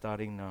program is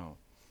starting now.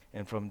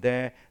 And from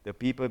there, the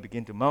people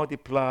begin to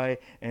multiply,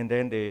 and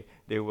then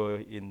they were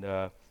in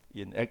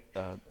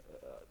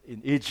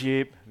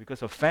Egypt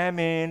because of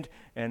famine,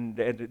 and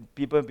the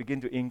people begin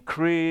to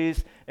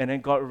increase, and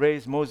then God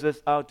raised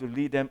Moses out to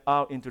lead them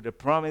out into the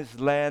promised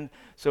land.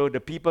 So the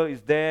people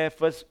is there,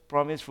 first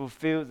promise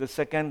fulfilled, the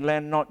second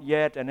land not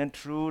yet, and then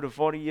through the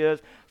 40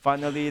 years,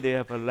 finally they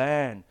have a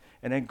land.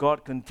 And then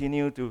God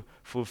continued to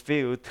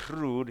fulfill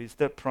through his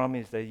third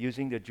promise that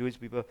using the Jewish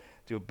people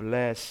to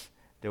bless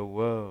the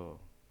world.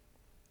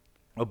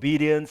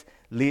 Obedience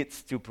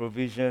leads to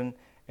provision,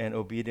 and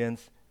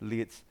obedience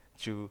leads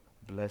to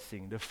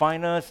blessing. The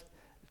final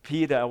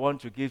P that I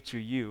want to give to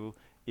you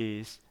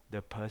is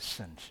the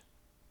person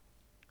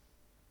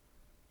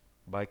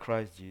by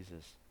Christ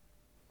Jesus.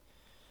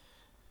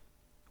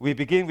 We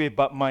begin with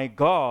 "but my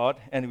God,"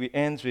 and we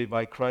end with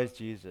 "by Christ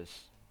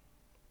Jesus."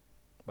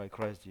 By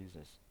Christ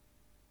Jesus.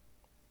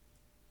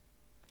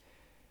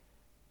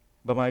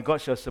 But my God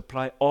shall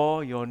supply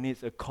all your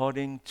needs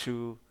according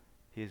to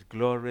his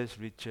glorious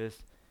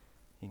riches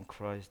in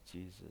Christ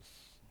Jesus.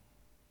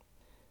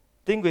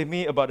 Think with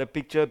me about the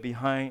picture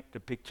behind the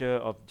picture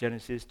of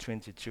Genesis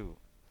 22.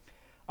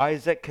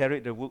 Isaac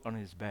carried the wood on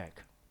his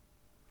back.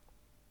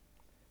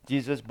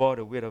 Jesus bore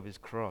the weight of his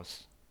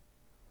cross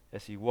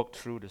as he walked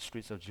through the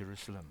streets of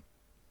Jerusalem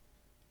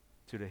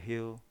to the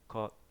hill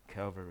called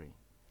Calvary.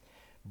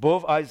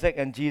 Both Isaac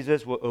and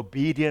Jesus were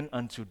obedient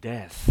unto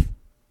death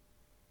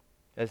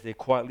as they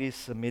quietly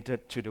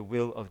submitted to the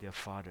will of their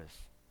fathers.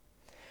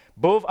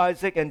 Both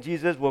Isaac and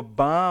Jesus were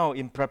bound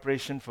in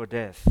preparation for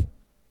death.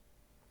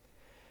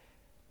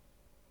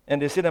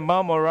 And they said that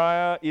Mount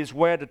Moriah is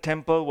where the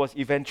temple was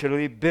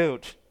eventually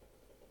built.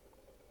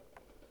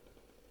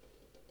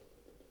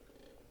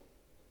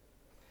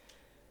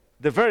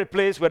 The very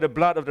place where the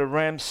blood of the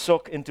ram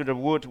soaked into the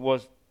wood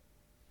was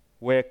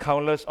where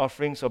countless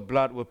offerings of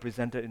blood were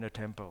presented in the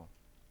temple.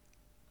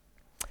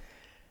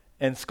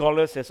 And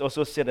scholars has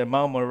also said that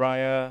Mount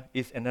Moriah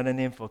is another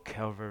name for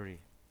Calvary,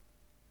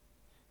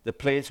 the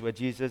place where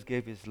Jesus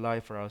gave his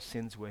life for our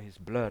sins, where his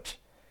blood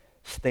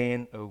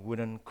stained a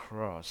wooden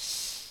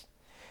cross.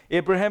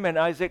 Abraham and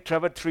Isaac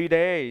traveled 3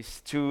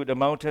 days to the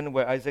mountain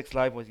where Isaac's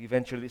life was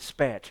eventually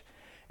spared,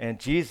 and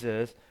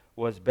Jesus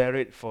was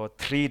buried for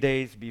 3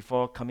 days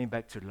before coming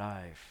back to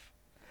life.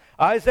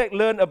 Isaac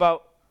learned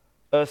about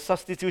a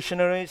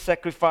substitutionary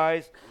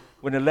sacrifice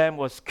when the lamb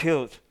was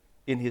killed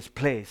in his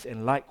place,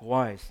 and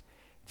likewise,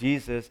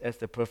 Jesus, as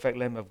the perfect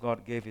Lamb of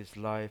God, gave his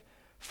life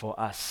for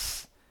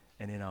us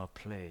and in our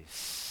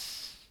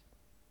place.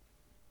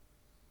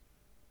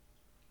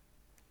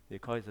 They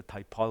call it a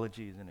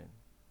typology, isn't it?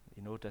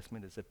 In Old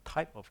Testament, it's a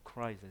type of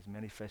Christ that's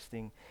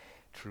manifesting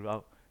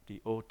throughout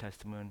the Old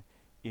Testament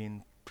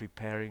in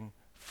preparing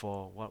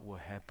for what will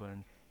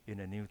happen in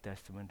the New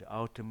Testament, the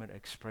ultimate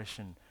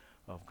expression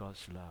of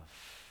God's love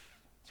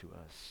to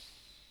us.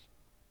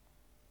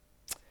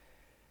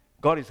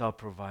 God is our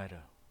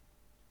provider.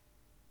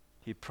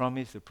 He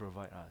promised to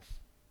provide us.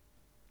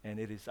 And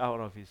it is out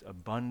of his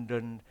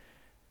abundant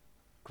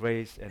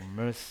grace and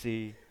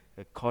mercy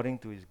according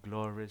to his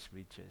glorious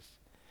riches.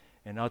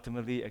 And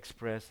ultimately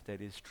expressed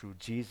that it's through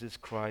Jesus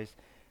Christ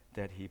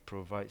that he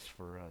provides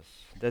for us.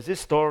 There's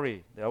this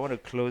story that I want to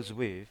close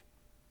with.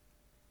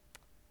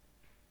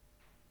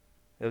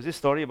 There was this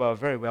story about a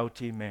very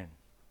wealthy man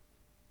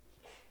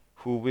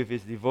who, with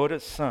his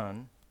devoted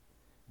son,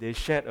 they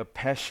shared a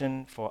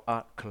passion for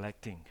art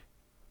collecting.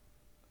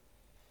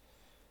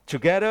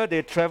 Together,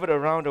 they traveled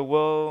around the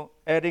world,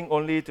 adding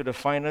only to the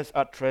finest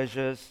art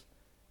treasures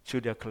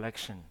to their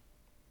collection.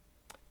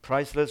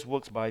 Priceless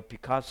works by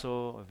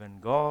Picasso, Van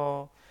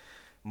Gogh,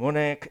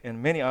 Monet,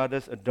 and many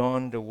others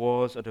adorned the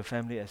walls of the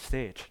family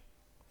estate.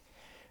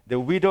 The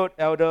widowed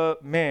elder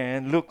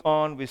man looked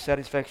on with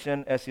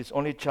satisfaction as his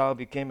only child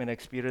became an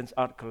experienced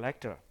art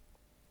collector.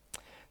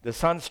 The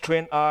son's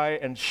trained eye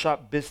and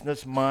sharp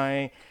business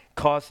mind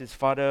caused his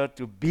father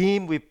to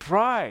beam with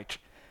pride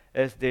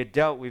as they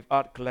dealt with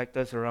art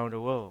collectors around the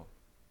world.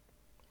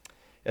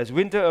 As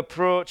winter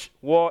approached,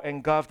 war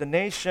engulfed the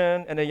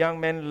nation, and the young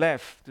man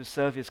left to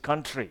serve his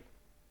country.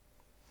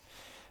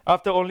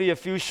 After only a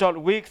few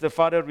short weeks, the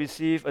father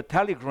received a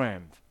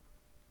telegram.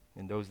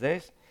 In those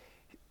days,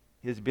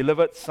 his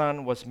beloved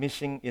son was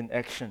missing in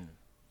action,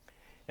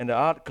 and the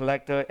art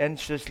collector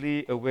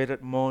anxiously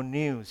awaited more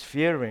news,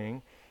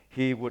 fearing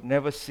he would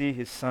never see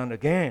his son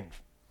again.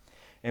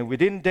 And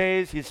within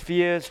days, his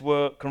fears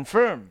were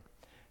confirmed.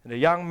 The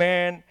young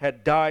man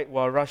had died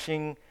while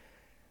rushing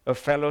a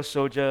fellow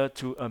soldier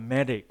to a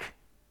medic.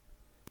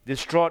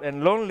 Distraught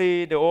and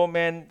lonely, the old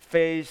man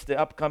faced the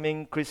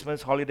upcoming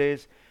Christmas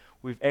holidays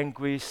with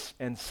anguish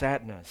and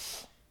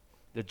sadness.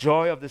 The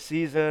joy of the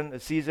season, a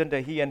season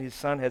that he and his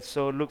son had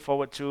so looked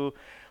forward to,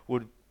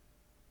 would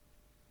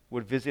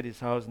visit his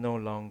house no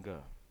longer.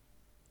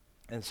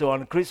 And so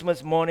on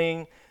Christmas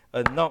morning,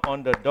 a knock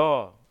on the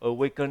door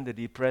awakened the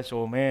depressed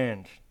old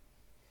man.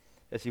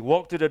 As he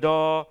walked to the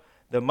door,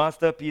 the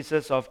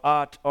masterpieces of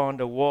art on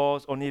the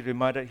walls only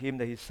reminded him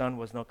that his son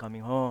was not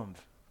coming home.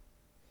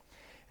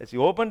 As he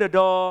opened the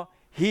door,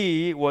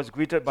 he was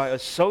greeted by a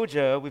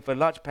soldier with a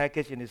large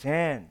package in his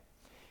hand.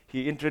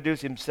 He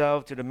introduced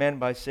himself to the man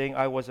by saying,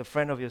 "I was a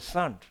friend of your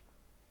son.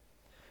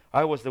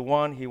 I was the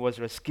one he was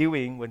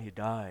rescuing when he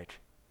died.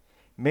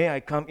 May I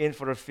come in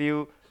for a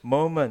few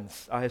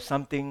moments? I have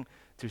something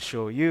to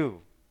show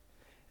you."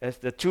 As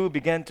the two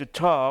began to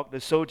talk, the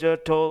soldier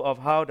told of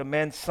how the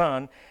man's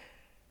son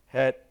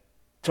had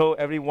told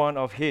everyone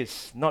of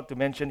his, not to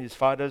mention his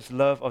father's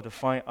love of the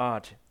fine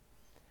art.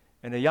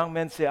 And the young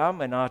man said, "I'm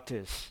an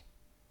artist,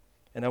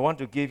 and I want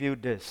to give you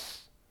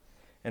this."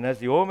 And as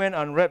the old man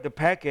unwrapped the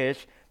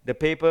package, the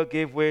paper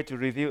gave way to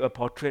reveal a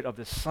portrait of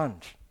the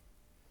son.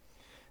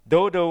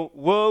 Though the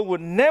world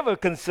would never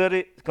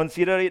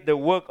consider it the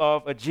work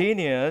of a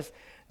genius,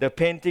 the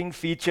painting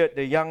featured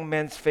the young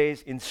man's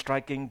face in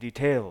striking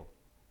detail.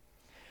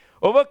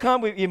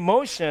 Overcome with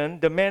emotion,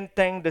 the man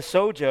thanked the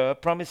soldier,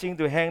 promising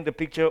to hang the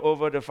picture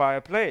over the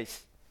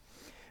fireplace.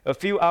 A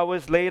few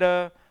hours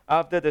later,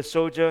 after the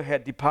soldier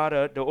had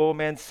departed, the old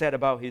man set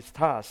about his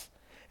task.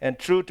 And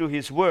true to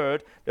his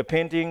word, the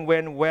painting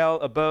went well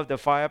above the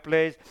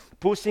fireplace,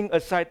 pushing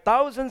aside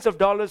thousands of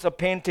dollars of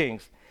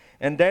paintings.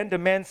 And then the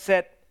man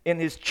sat in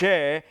his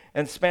chair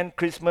and spent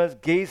Christmas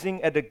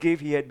gazing at the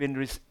gift he had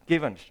been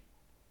given.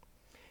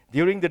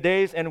 During the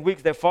days and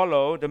weeks that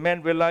followed, the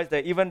man realized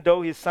that even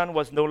though his son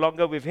was no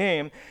longer with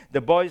him,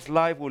 the boy's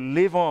life would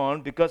live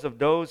on because of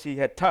those he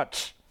had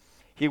touched.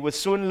 He would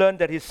soon learn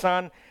that his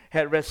son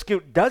had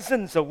rescued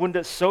dozens of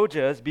wounded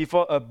soldiers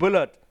before a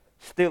bullet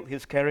stilled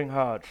his caring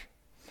heart.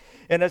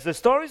 And as the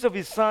stories of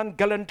his son's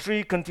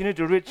gallantry continued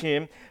to reach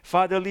him,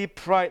 fatherly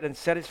pride and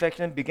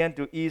satisfaction began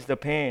to ease the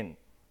pain,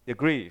 the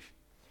grief.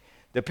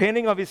 The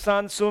painting of his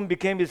son soon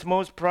became his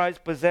most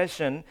prized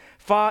possession,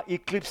 far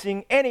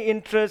eclipsing any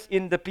interest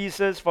in the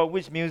pieces for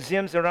which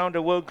museums around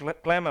the world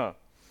clamor.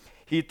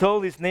 He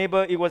told his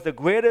neighbor it was the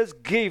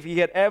greatest gift he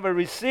had ever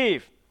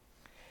received.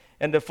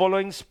 And the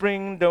following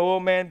spring, the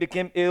old man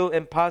became ill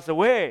and passed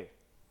away.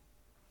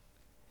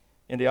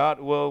 And the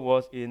art world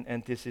was in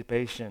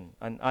anticipation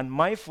and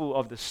unmindful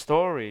of the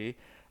story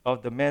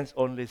of the man's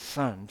only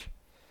son.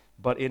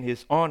 But in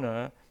his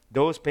honor,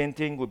 those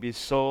paintings would be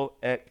sold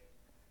at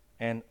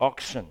an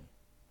auction.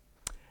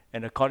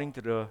 And according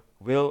to the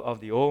will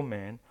of the old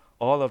man,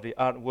 all of the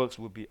artworks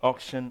would be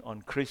auctioned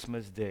on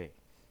Christmas Day,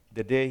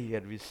 the day he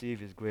had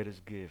received his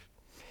greatest gift.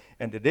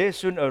 And the day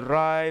soon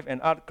arrived,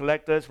 and art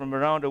collectors from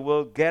around the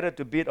world gathered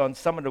to bid on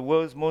some of the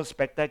world's most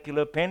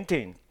spectacular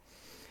paintings.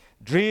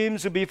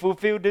 Dreams will be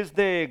fulfilled this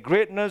day.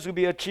 Greatness will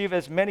be achieved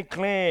as many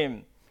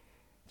claim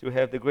to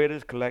have the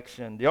greatest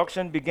collection. The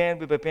auction began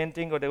with a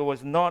painting that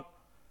was not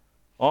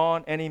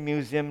on any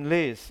museum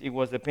list. It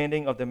was the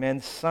painting of the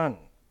man's son.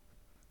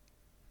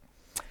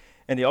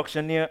 And the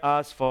auctioneer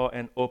asked for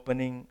an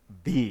opening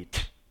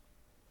bid.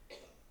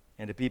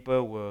 And the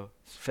people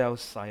fell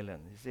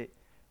silent. He said,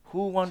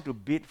 "Who want to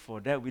bid for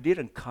that? We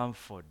didn't come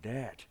for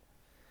that."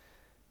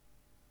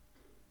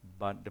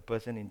 But the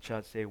person in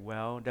charge said,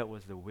 "Well, that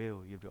was the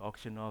will. You have to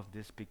auction off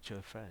this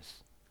picture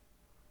first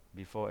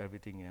before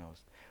everything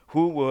else."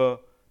 Who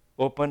will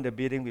open the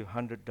bidding with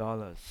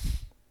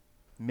 $100?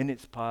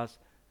 Minutes passed,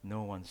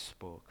 no one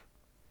spoke.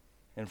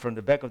 And from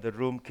the back of the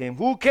room came,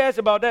 "Who cares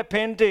about that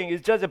painting?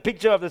 It's just a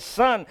picture of the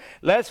sun.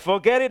 Let's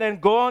forget it and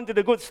go on to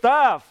the good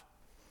stuff."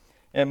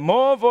 And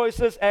more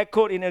voices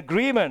echoed in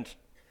agreement.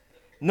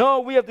 "No,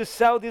 we have to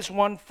sell this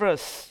one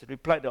first,"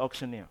 replied the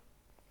auctioneer.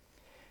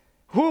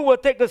 "Who will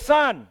take the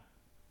sun?"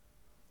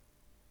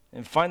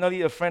 And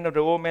finally, a friend of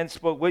the old man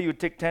spoke. "Will you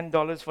take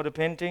 $10 for the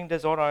painting?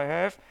 That's all I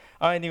have.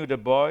 I knew the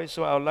boy,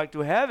 so I would like to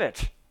have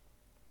it.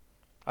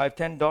 I have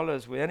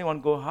 $10. Will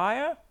anyone go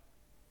higher?"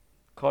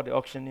 Called the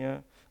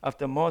auctioneer.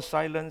 After more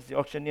silence, the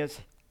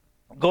auctioneer's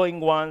going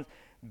once,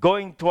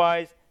 going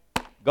twice,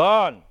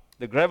 gone.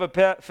 The gravel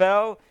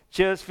fell,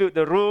 cheers filled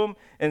the room,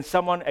 and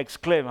someone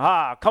exclaimed,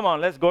 "Come on,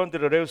 let's go into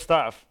the real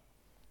stuff.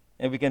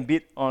 And we can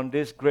bid on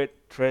these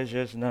great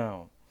treasures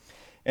now."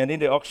 And then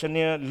the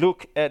auctioneer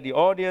looked at the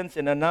audience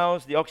and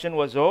announced the auction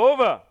was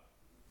over.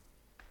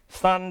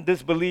 Stunned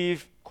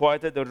disbelief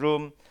quieted the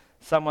room.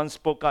 Someone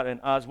spoke out and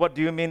asked, "What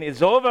do you mean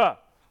it's over?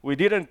 We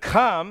didn't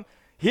come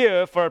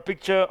here for a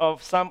picture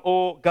of some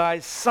old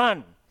guy's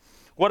son.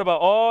 What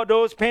about all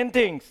those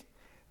paintings?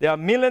 There are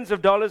millions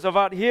of dollars of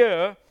art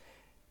here.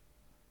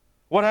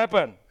 What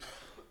happened?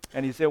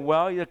 And he said,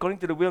 well, according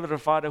to the will of the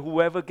Father,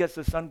 whoever gets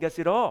the Son gets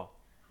it all.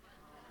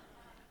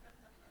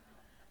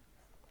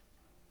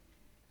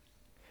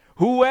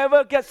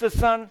 Whoever gets the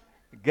Son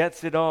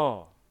gets it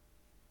all.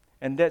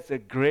 And that's the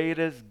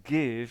greatest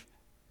gift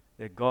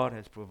that God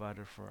has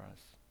provided for us.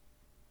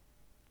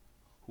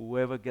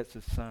 Whoever gets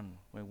the Son,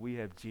 when we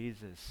have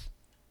Jesus,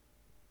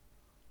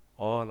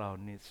 all our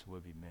needs will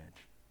be met.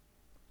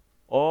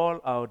 All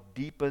our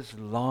deepest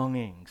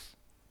longings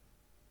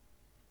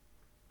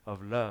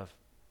of love,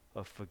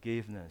 of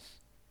forgiveness,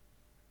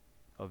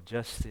 of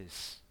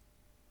justice,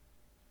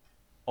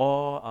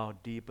 all our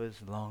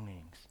deepest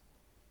longings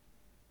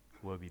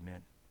will be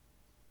met.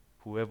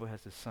 Whoever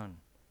has the Son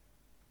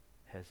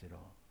has it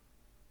all.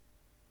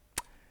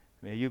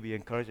 May you be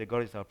encouraged that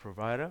God is our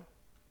provider.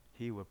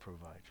 He will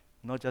provide.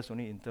 Not just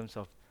only in terms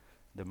of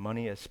the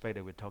money aspect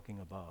that we're talking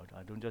about.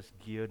 I don't just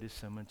gear this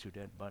sermon to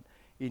that, but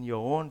in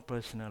your own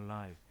personal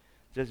life,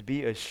 just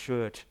be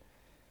assured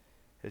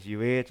as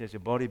you age, as your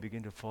body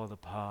begins to fall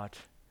apart,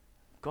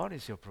 God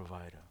is your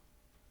provider.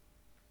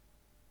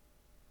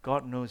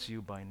 God knows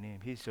you by name.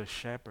 He's your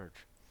shepherd.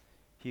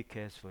 He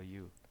cares for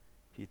you.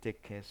 He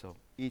takes care of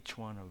each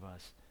one of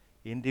us.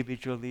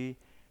 Individually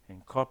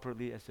and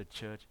corporately as a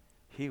church,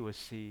 He will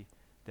see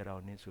that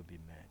our needs will be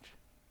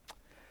met.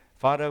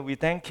 Father, we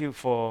thank you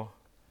for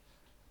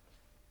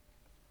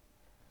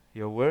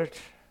your word.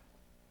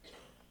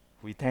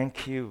 We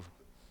thank you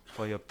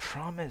for your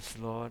promise,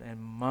 Lord, and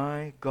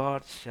my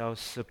God shall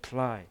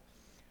supply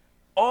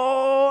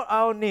all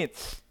our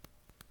needs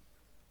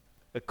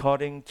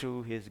according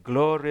to His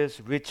glorious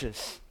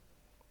riches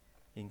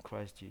in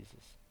Christ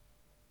Jesus.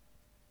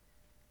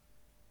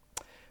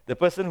 The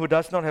person who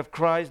does not have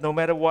Christ, no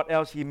matter what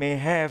else he may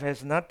have,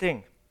 has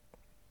nothing.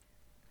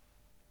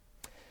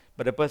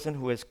 But the person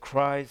who has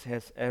Christ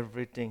has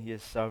everything. He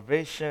has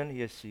salvation, he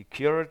has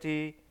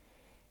security,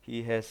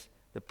 he has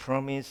the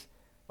promise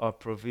of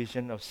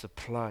provision of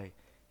supply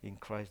in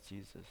Christ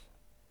Jesus.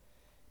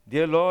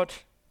 Dear Lord,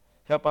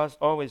 help us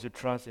always to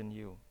trust in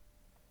you.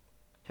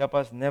 Help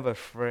us never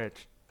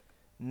fret,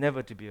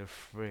 never to be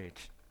afraid.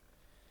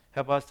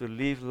 Help us to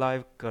live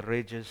life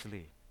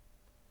courageously,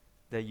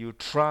 that you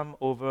trump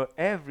over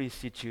every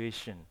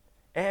situation,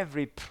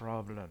 every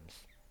problems,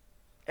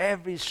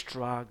 every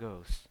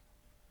struggles.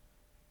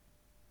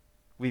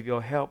 With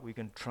your help, we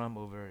can trump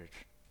over it.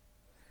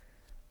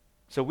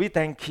 So we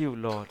thank you,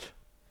 Lord.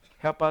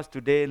 Help us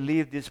today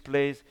leave this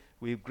place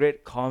with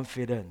great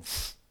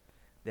confidence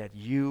that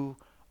you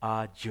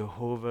are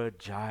Jehovah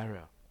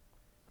Jireh.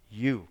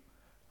 You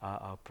are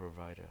our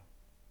provider.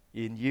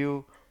 In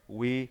you,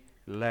 we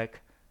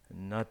lack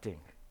nothing.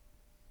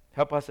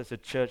 Help us as a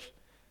church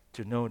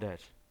to know that.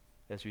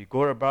 As we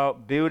go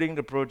about building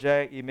the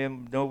project,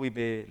 even though we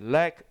may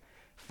lack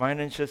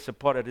financial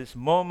support at this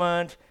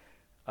moment,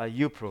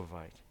 you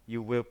provide.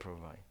 You will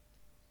provide.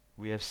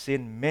 We have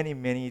seen many,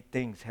 many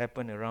things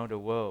happen around the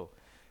world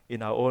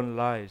in our own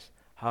lives,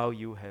 how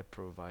you have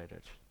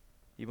provided.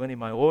 Even in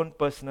my own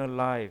personal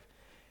life,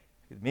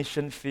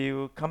 mission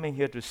field, coming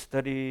here to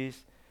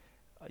studies,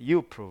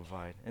 you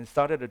provide. And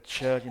started a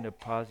church in the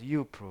past,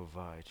 you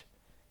provide.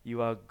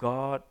 You are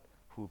God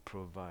who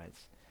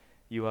provides.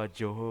 You are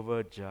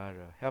Jehovah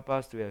Jireh. Help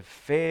us to have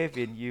faith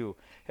in you.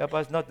 Help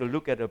us not to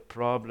look at the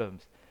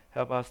problems.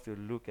 Help us to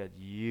look at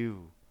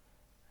you.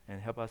 And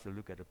help us to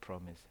look at the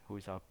promise, who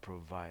is our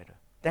provider.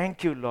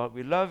 Thank you, Lord.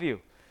 We love you.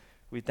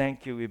 We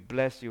thank you. We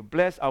bless you.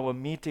 Bless our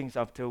meetings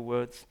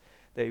afterwards,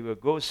 that it will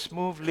go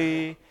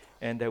smoothly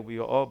and that we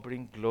will all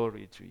bring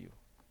glory to you.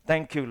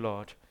 Thank you,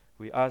 Lord.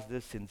 We ask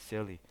this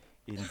sincerely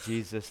in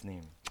Jesus'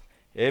 name.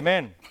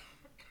 Amen.